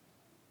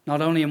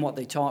 not only in what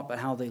they taught, but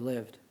how they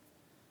lived.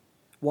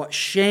 What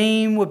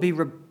shame would be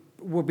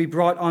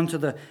brought onto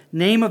the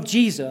name of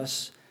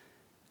Jesus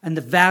and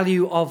the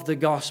value of the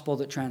gospel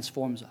that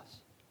transforms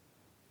us.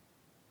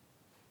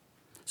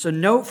 So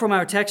note from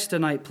our text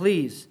tonight,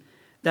 please,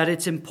 that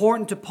it's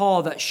important to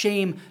Paul that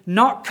shame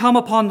not come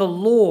upon the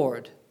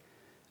Lord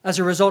as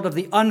a result of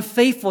the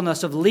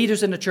unfaithfulness of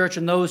leaders in the church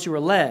and those who are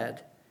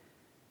led,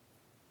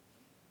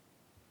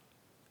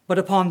 but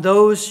upon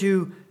those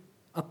who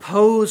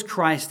oppose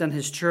Christ and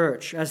his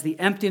church as the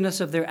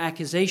emptiness of their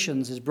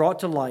accusations is brought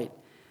to light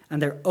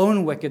and their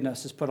own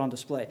wickedness is put on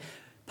display.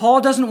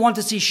 Paul doesn't want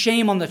to see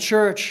shame on the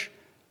church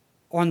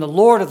or on the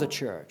Lord of the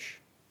church.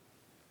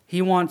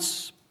 He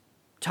wants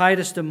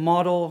Titus to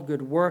model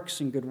good works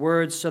and good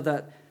words so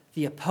that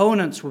the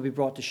opponents will be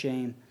brought to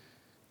shame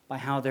by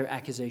how their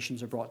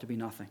accusations are brought to be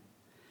nothing.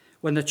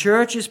 When the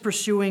church is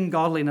pursuing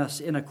godliness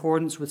in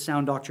accordance with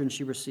sound doctrine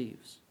she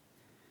receives,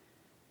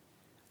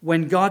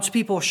 when God's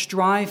people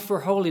strive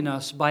for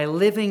holiness by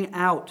living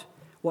out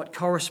what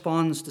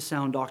corresponds to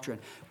sound doctrine,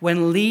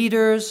 when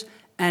leaders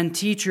and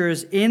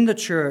teachers in the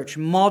church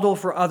model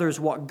for others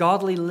what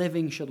godly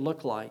living should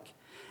look like,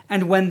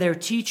 and when their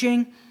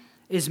teaching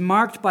is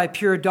marked by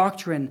pure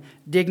doctrine,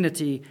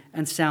 dignity,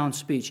 and sound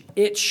speech,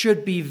 it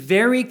should be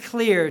very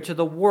clear to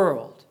the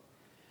world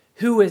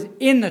who is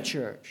in the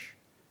church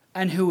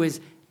and who is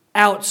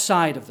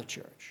outside of the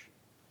church.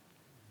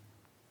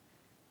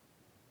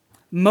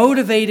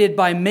 Motivated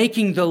by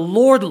making the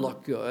Lord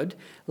look good,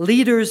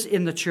 leaders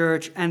in the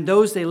church and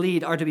those they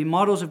lead are to be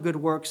models of good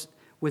works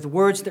with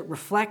words that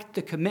reflect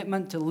the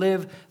commitment to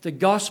live the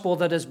gospel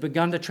that has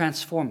begun to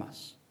transform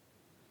us.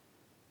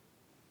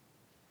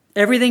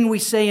 Everything we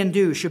say and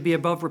do should be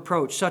above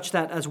reproach, such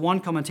that, as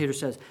one commentator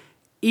says,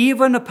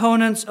 even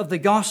opponents of the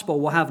gospel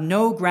will have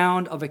no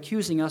ground of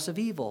accusing us of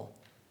evil.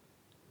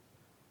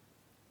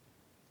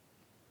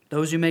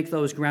 Those who make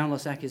those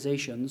groundless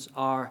accusations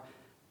are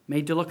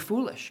made to look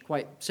foolish,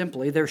 quite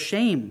simply. They're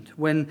shamed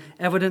when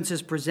evidence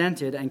is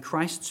presented and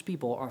Christ's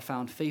people are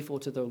found faithful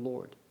to their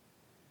Lord.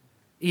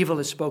 Evil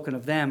is spoken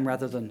of them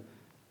rather than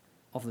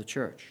of the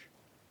church.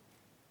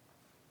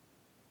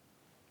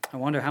 I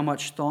wonder how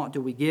much thought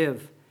do we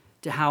give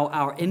to how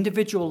our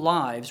individual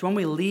lives, when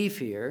we leave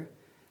here,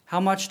 how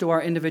much do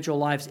our individual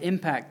lives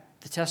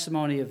impact the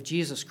testimony of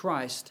Jesus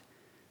Christ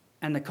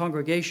and the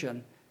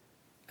congregation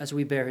as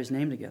we bear his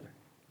name together?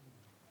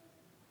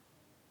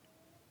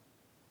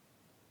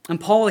 And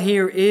Paul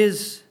here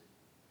is,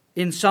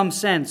 in some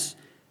sense,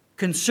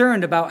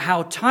 concerned about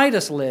how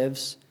Titus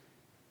lives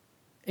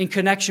in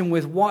connection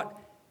with what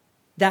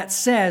that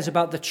says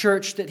about the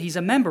church that he's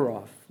a member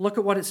of. Look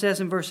at what it says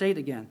in verse 8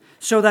 again.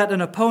 So that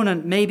an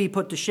opponent may be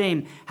put to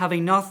shame,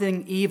 having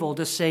nothing evil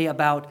to say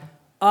about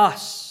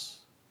us.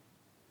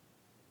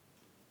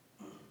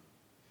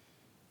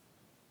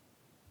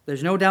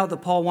 There's no doubt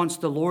that Paul wants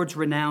the Lord's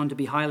renown to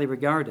be highly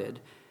regarded,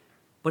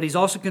 but he's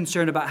also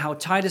concerned about how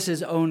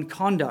Titus's own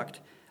conduct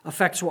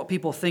affects what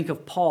people think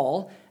of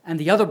Paul and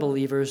the other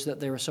believers that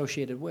they're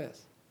associated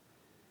with.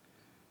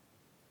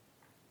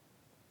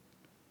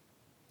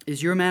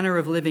 Is your manner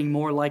of living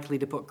more likely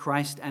to put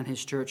Christ and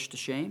his church to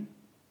shame,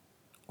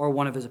 or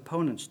one of his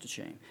opponents to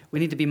shame? We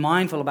need to be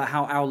mindful about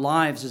how our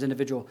lives as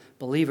individual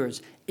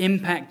believers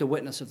impact the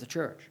witness of the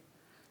church.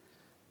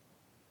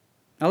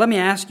 Now let me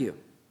ask you,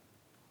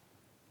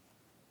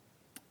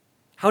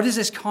 how does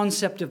this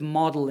concept of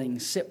modeling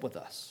sit with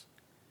us?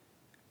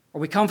 Are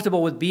we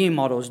comfortable with being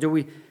models? Do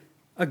we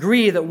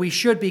agree that we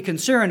should be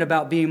concerned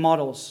about being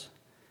models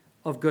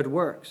of good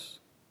works?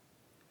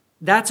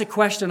 That's a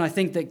question, I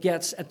think, that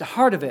gets at the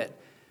heart of it,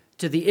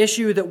 to the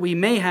issue that we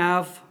may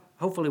have,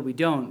 hopefully we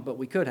don't, but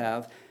we could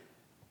have,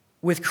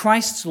 with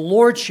Christ's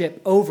lordship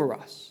over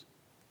us.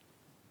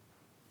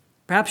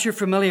 Perhaps you're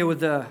familiar with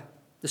the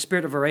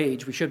spirit of our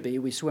age. We should be.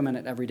 We swim in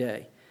it every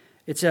day.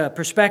 It's a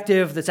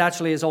perspective that's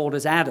actually as old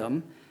as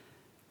Adam,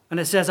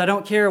 and it says, I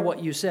don't care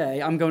what you say,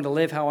 I'm going to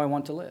live how I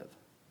want to live.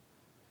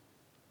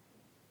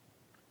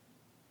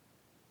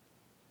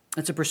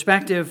 It's a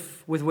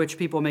perspective with which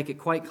people make it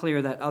quite clear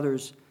that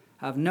others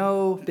have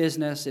no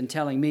business in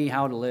telling me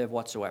how to live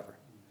whatsoever.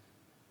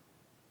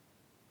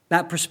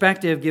 That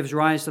perspective gives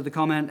rise to the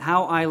comment,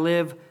 how I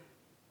live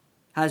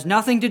has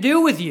nothing to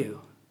do with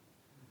you,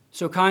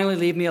 so kindly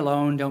leave me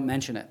alone, don't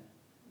mention it.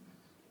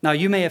 Now,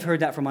 you may have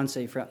heard that from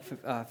unsaved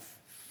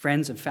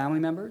friends and family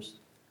members.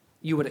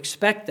 You would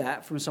expect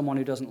that from someone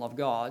who doesn't love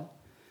God.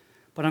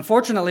 But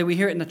unfortunately, we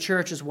hear it in the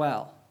church as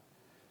well.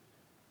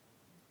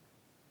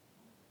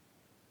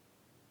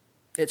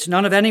 It's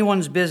none of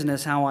anyone's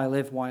business how I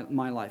live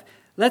my life.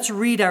 Let's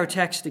read our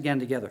text again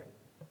together.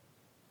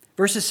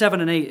 Verses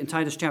 7 and 8 in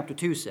Titus chapter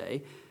 2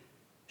 say,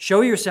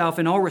 show yourself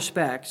in all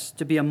respects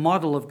to be a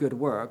model of good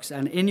works,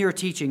 and in your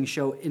teaching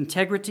show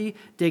integrity,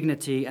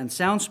 dignity, and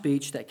sound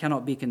speech that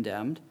cannot be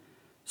condemned,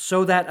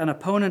 so that an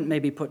opponent may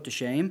be put to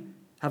shame,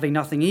 having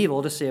nothing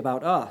evil to say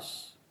about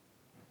us.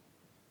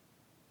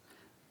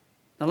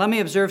 Now let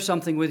me observe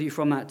something with you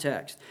from that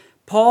text.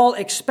 Paul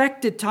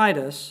expected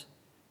Titus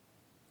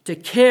to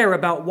care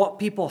about what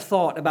people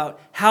thought about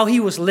how he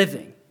was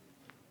living.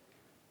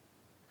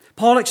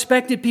 Paul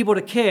expected people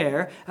to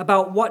care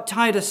about what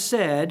Titus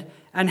said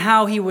and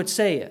how he would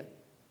say it.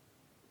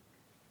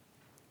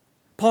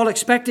 Paul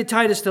expected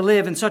Titus to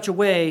live in such a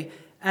way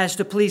as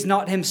to please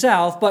not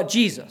himself, but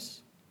Jesus.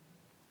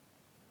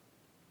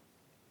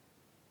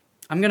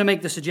 I'm going to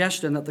make the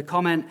suggestion that the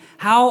comment,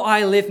 how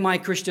I live my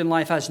Christian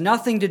life has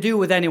nothing to do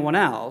with anyone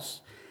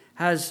else,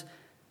 has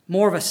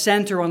more of a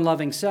center on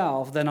loving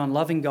self than on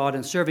loving God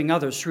and serving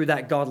others through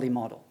that godly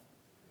model.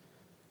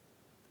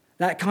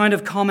 That kind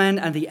of comment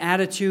and the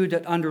attitude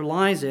that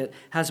underlies it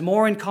has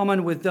more in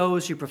common with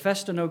those who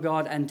profess to know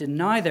God and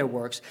deny their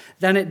works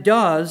than it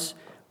does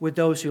with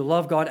those who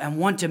love God and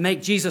want to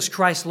make Jesus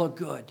Christ look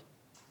good.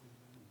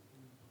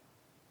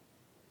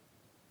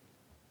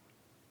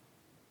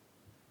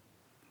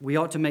 We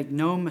ought to make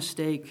no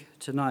mistake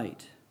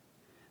tonight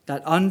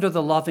that under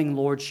the loving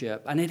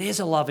lordship, and it is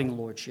a loving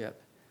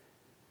lordship,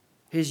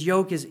 his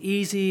yoke is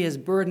easy, his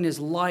burden is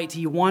light,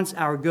 he wants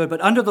our good.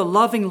 But under the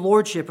loving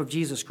lordship of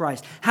Jesus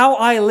Christ, how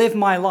I live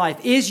my life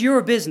is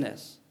your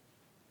business.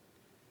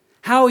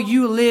 How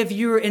you live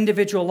your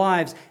individual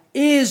lives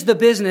is the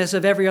business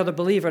of every other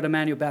believer at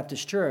Emmanuel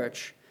Baptist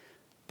Church,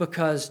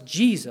 because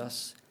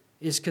Jesus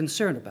is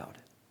concerned about it.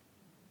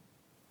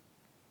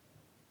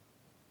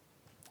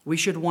 We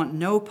should want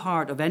no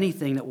part of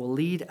anything that will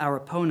lead our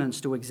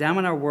opponents to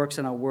examine our works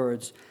and our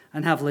words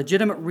and have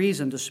legitimate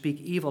reason to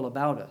speak evil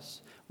about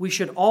us. We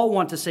should all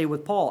want to say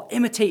with Paul,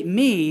 imitate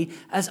me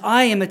as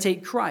I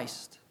imitate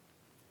Christ.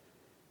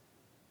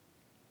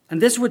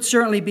 And this would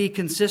certainly be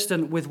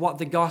consistent with what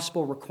the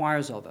gospel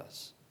requires of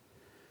us.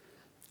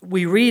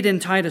 We read in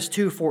Titus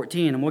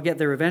 2:14, and we'll get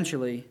there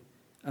eventually,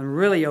 and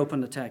really open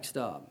the text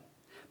up.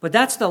 But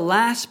that's the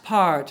last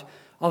part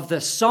of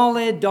the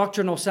solid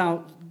doctrinal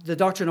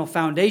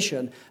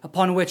foundation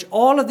upon which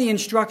all of the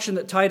instruction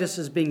that Titus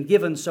has been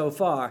given so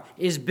far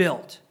is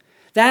built.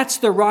 That's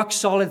the rock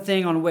solid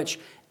thing on which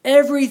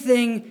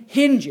everything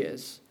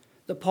hinges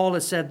that Paul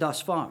has said thus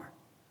far.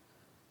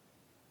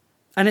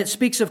 And it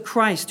speaks of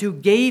Christ who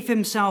gave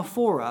himself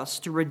for us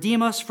to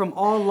redeem us from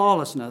all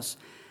lawlessness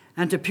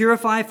and to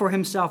purify for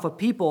himself a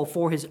people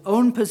for his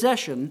own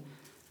possession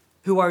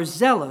who are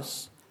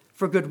zealous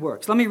for good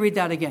works. Let me read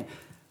that again.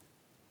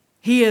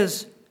 He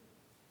has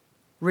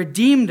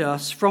redeemed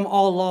us from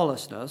all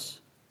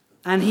lawlessness,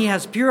 and he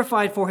has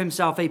purified for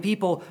himself a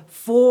people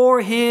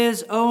for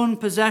his own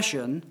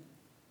possession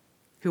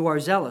who are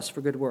zealous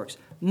for good works.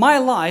 My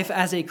life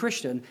as a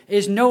Christian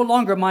is no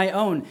longer my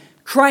own.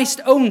 Christ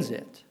owns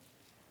it.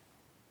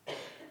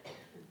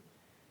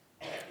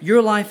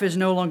 Your life is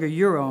no longer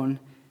your own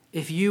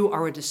if you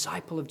are a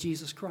disciple of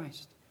Jesus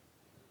Christ.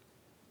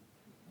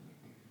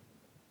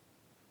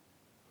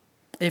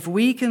 If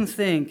we can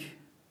think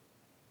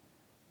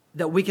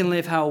that we can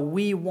live how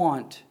we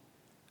want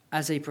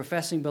as a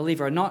professing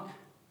believer and not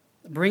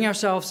bring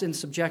ourselves in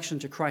subjection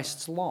to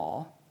Christ's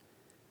law,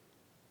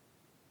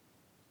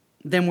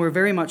 then we're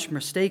very much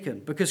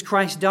mistaken, because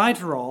Christ died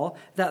for all,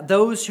 that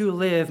those who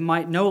live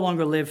might no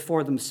longer live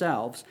for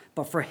themselves,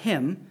 but for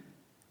him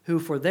who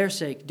for their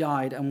sake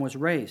died and was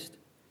raised.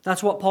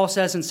 That's what Paul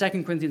says in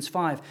 2 Corinthians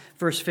 5,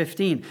 verse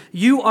 15.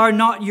 You are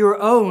not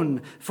your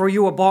own, for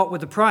you were bought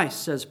with a price,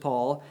 says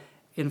Paul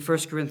in 1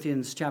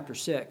 Corinthians chapter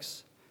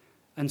 6.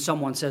 And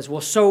someone says,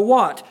 well, so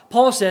what?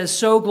 Paul says,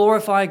 so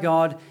glorify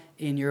God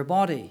in your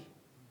body.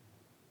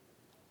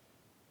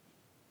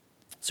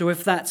 So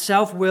if that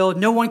self-willed,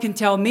 no one can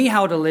tell me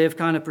how to live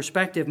kind of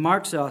perspective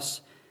marks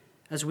us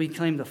as we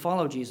claim to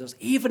follow Jesus,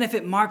 even if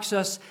it marks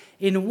us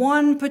in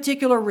one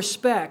particular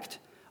respect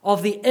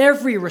of the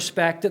every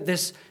respect that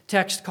this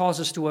text calls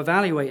us to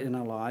evaluate in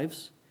our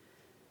lives,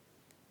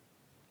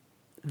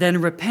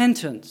 then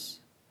repentance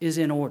is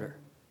in order.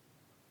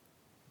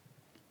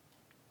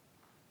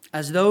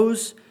 As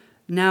those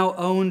now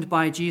owned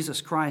by Jesus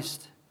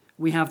Christ,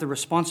 we have the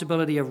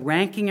responsibility of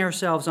ranking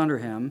ourselves under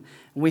him,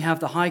 and we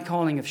have the high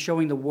calling of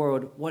showing the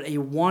world what a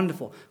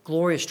wonderful,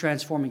 glorious,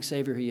 transforming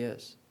Savior he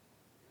is.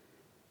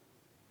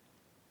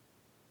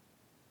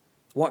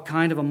 What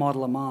kind of a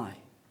model am I?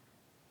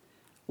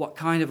 What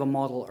kind of a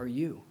model are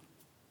you?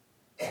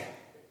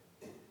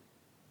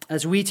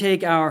 As we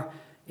take our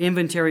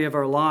inventory of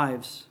our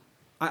lives,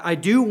 I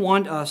do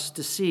want us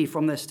to see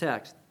from this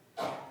text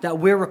that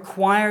we're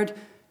required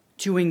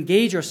to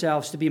engage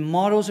ourselves to be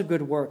models of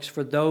good works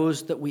for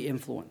those that we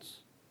influence.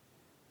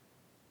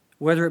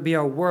 Whether it be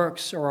our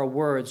works or our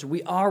words,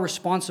 we are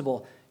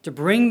responsible to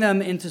bring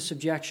them into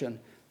subjection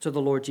to the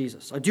Lord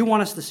Jesus. I do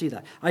want us to see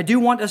that. I do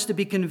want us to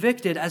be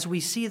convicted as we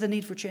see the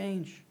need for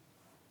change.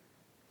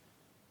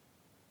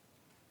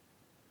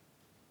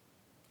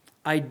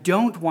 I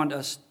don't want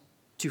us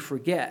to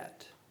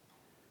forget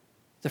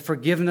the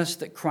forgiveness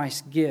that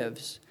Christ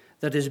gives,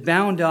 that is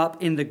bound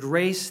up in the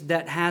grace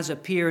that has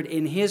appeared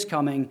in his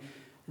coming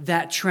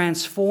that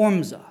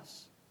transforms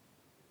us.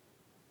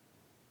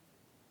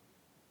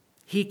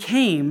 He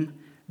came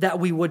that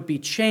we would be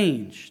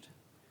changed.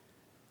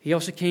 He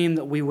also came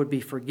that we would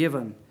be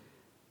forgiven.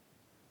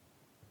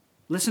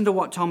 Listen to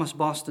what Thomas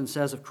Boston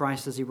says of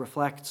Christ as he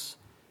reflects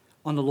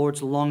on the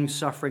Lord's long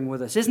suffering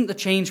with us. Isn't the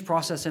change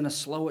process in us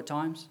slow at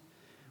times?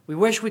 We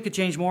wish we could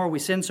change more. We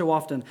sin so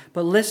often.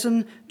 But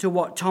listen to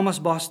what Thomas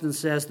Boston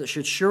says that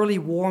should surely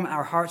warm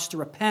our hearts to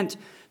repent,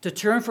 to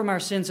turn from our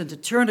sins and to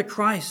turn to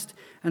Christ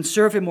and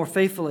serve him more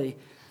faithfully.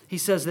 He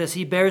says this: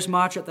 he bears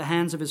much at the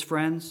hands of his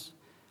friends,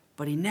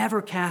 but he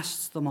never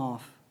casts them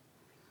off.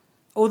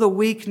 Oh, the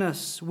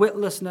weakness,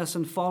 witlessness,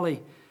 and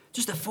folly,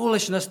 just the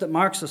foolishness that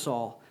marks us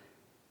all.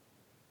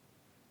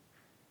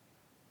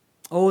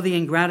 Oh, the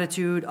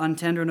ingratitude,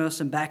 untenderness,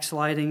 and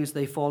backslidings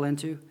they fall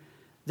into.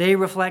 They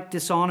reflect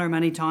dishonor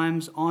many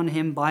times on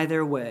him by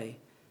their way,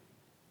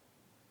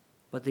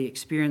 but they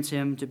experience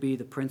him to be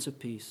the Prince of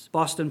Peace.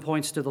 Boston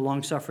points to the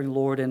long-suffering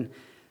Lord in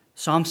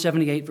Psalm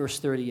 78, verse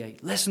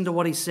 38. Listen to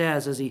what he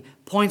says as he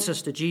points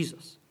us to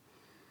Jesus.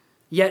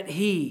 Yet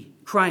he,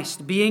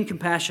 Christ, being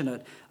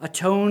compassionate,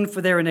 atoned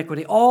for their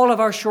iniquity, all of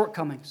our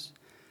shortcomings,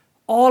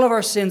 all of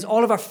our sins,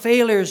 all of our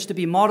failures to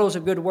be models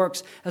of good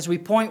works as we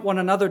point one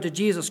another to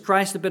Jesus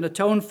Christ have been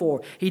atoned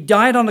for. He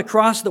died on the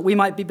cross that we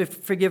might be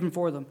forgiven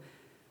for them.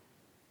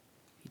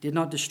 He did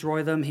not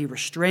destroy them. He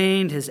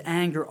restrained his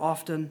anger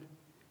often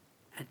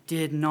and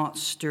did not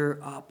stir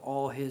up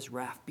all his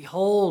wrath.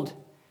 Behold,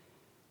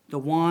 the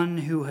one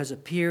who has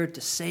appeared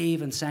to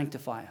save and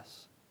sanctify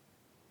us.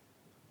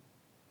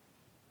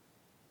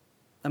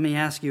 Let me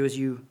ask you, as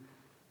you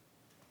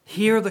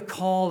hear the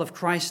call of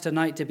Christ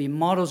tonight to be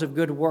models of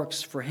good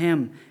works for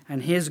him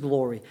and his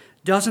glory,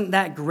 doesn't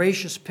that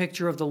gracious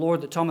picture of the Lord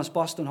that Thomas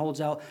Boston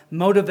holds out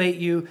motivate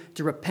you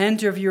to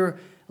repent of your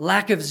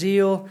lack of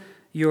zeal,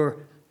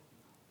 your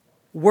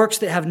works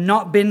that have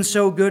not been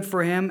so good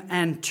for him,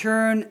 and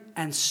turn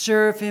and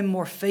serve him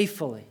more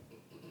faithfully?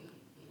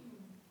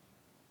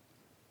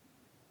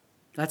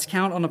 Let's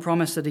count on the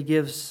promise that he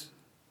gives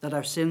that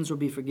our sins will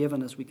be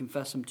forgiven as we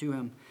confess them to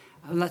him.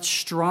 And let's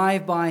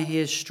strive by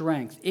his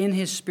strength, in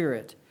his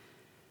Spirit,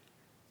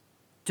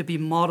 to be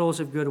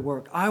models of good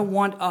work. I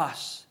want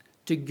us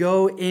to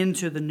go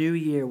into the new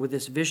year with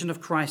this vision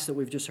of Christ that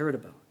we've just heard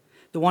about,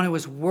 the one who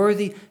is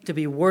worthy to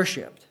be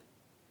worshipped,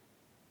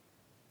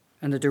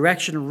 and the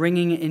direction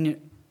ringing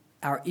in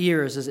our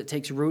ears as it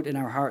takes root in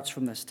our hearts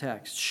from this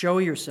text. Show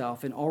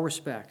yourself in all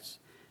respects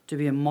to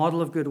be a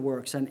model of good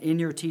works, and in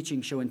your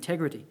teaching show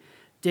integrity,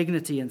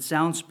 dignity, and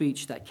sound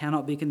speech that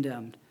cannot be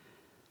condemned,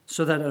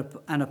 so that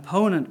an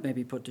opponent may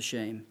be put to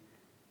shame,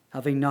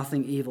 having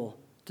nothing evil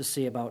to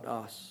say about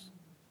us.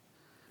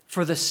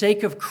 For the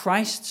sake of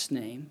Christ's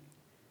name,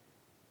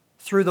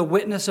 through the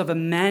witness of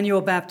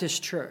Emmanuel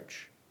Baptist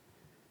Church,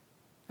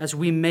 as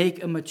we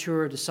make and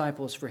mature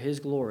disciples for his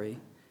glory,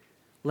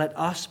 let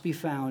us be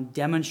found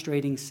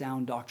demonstrating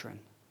sound doctrine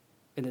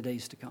in the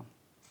days to come.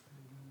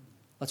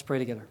 Let's pray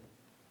together.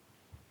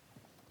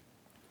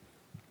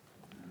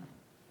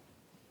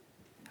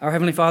 Our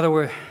Heavenly Father,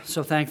 we're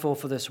so thankful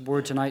for this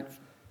word tonight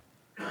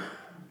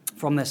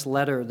from this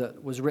letter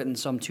that was written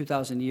some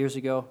 2,000 years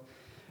ago.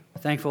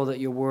 We're thankful that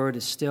your word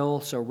is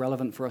still so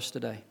relevant for us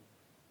today.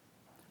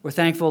 We're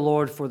thankful,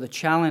 Lord, for the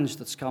challenge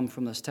that's come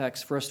from this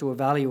text for us to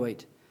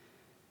evaluate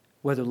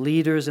whether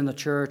leaders in the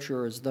church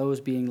or as those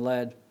being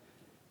led,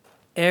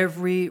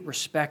 every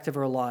respect of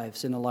our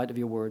lives in the light of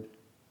your word.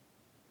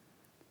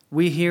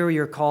 We hear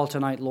your call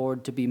tonight,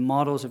 Lord, to be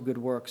models of good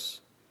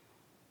works,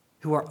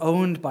 who are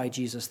owned by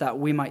Jesus, that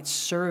we might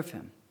serve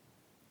him.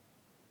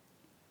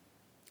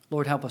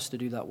 Lord, help us to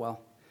do that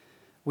well.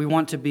 We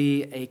want to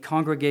be a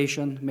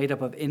congregation made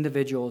up of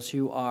individuals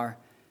who are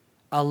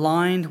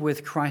aligned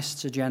with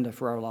Christ's agenda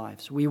for our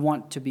lives. We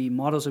want to be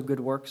models of good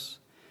works.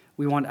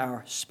 We want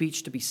our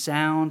speech to be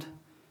sound,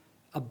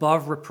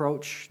 above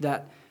reproach,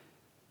 that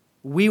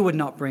we would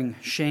not bring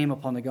shame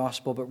upon the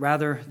gospel, but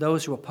rather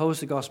those who oppose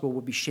the gospel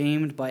would be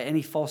shamed by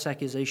any false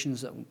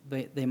accusations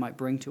that they might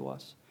bring to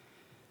us.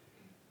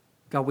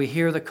 God, we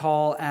hear the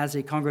call as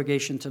a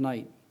congregation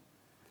tonight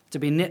to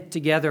be knit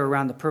together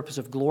around the purpose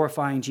of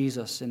glorifying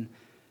Jesus in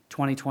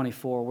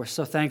 2024. We're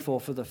so thankful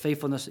for the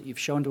faithfulness that you've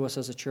shown to us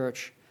as a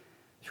church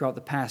throughout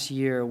the past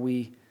year.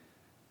 We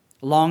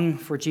long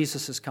for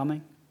Jesus'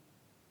 coming.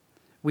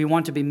 We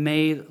want to be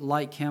made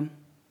like him.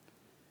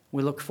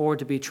 We look forward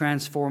to be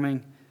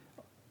transforming.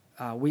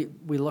 We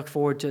look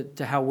forward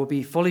to how we'll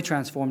be fully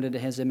transformed into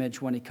his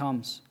image when he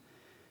comes.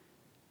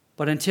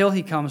 But until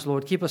he comes,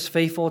 Lord, keep us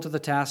faithful to the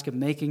task of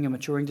making and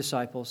maturing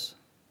disciples.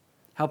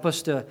 Help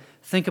us to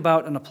think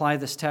about and apply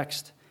this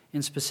text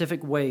in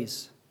specific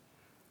ways.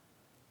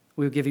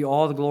 We will give you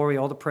all the glory,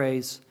 all the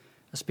praise,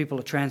 as people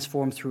are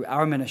transformed through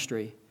our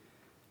ministry,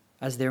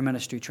 as their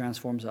ministry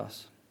transforms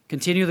us.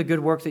 Continue the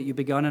good work that you've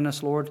begun in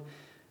us, Lord.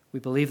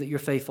 We believe that you're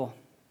faithful.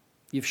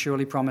 You've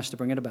surely promised to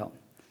bring it about.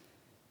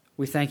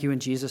 We thank you in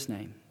Jesus'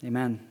 name.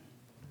 Amen.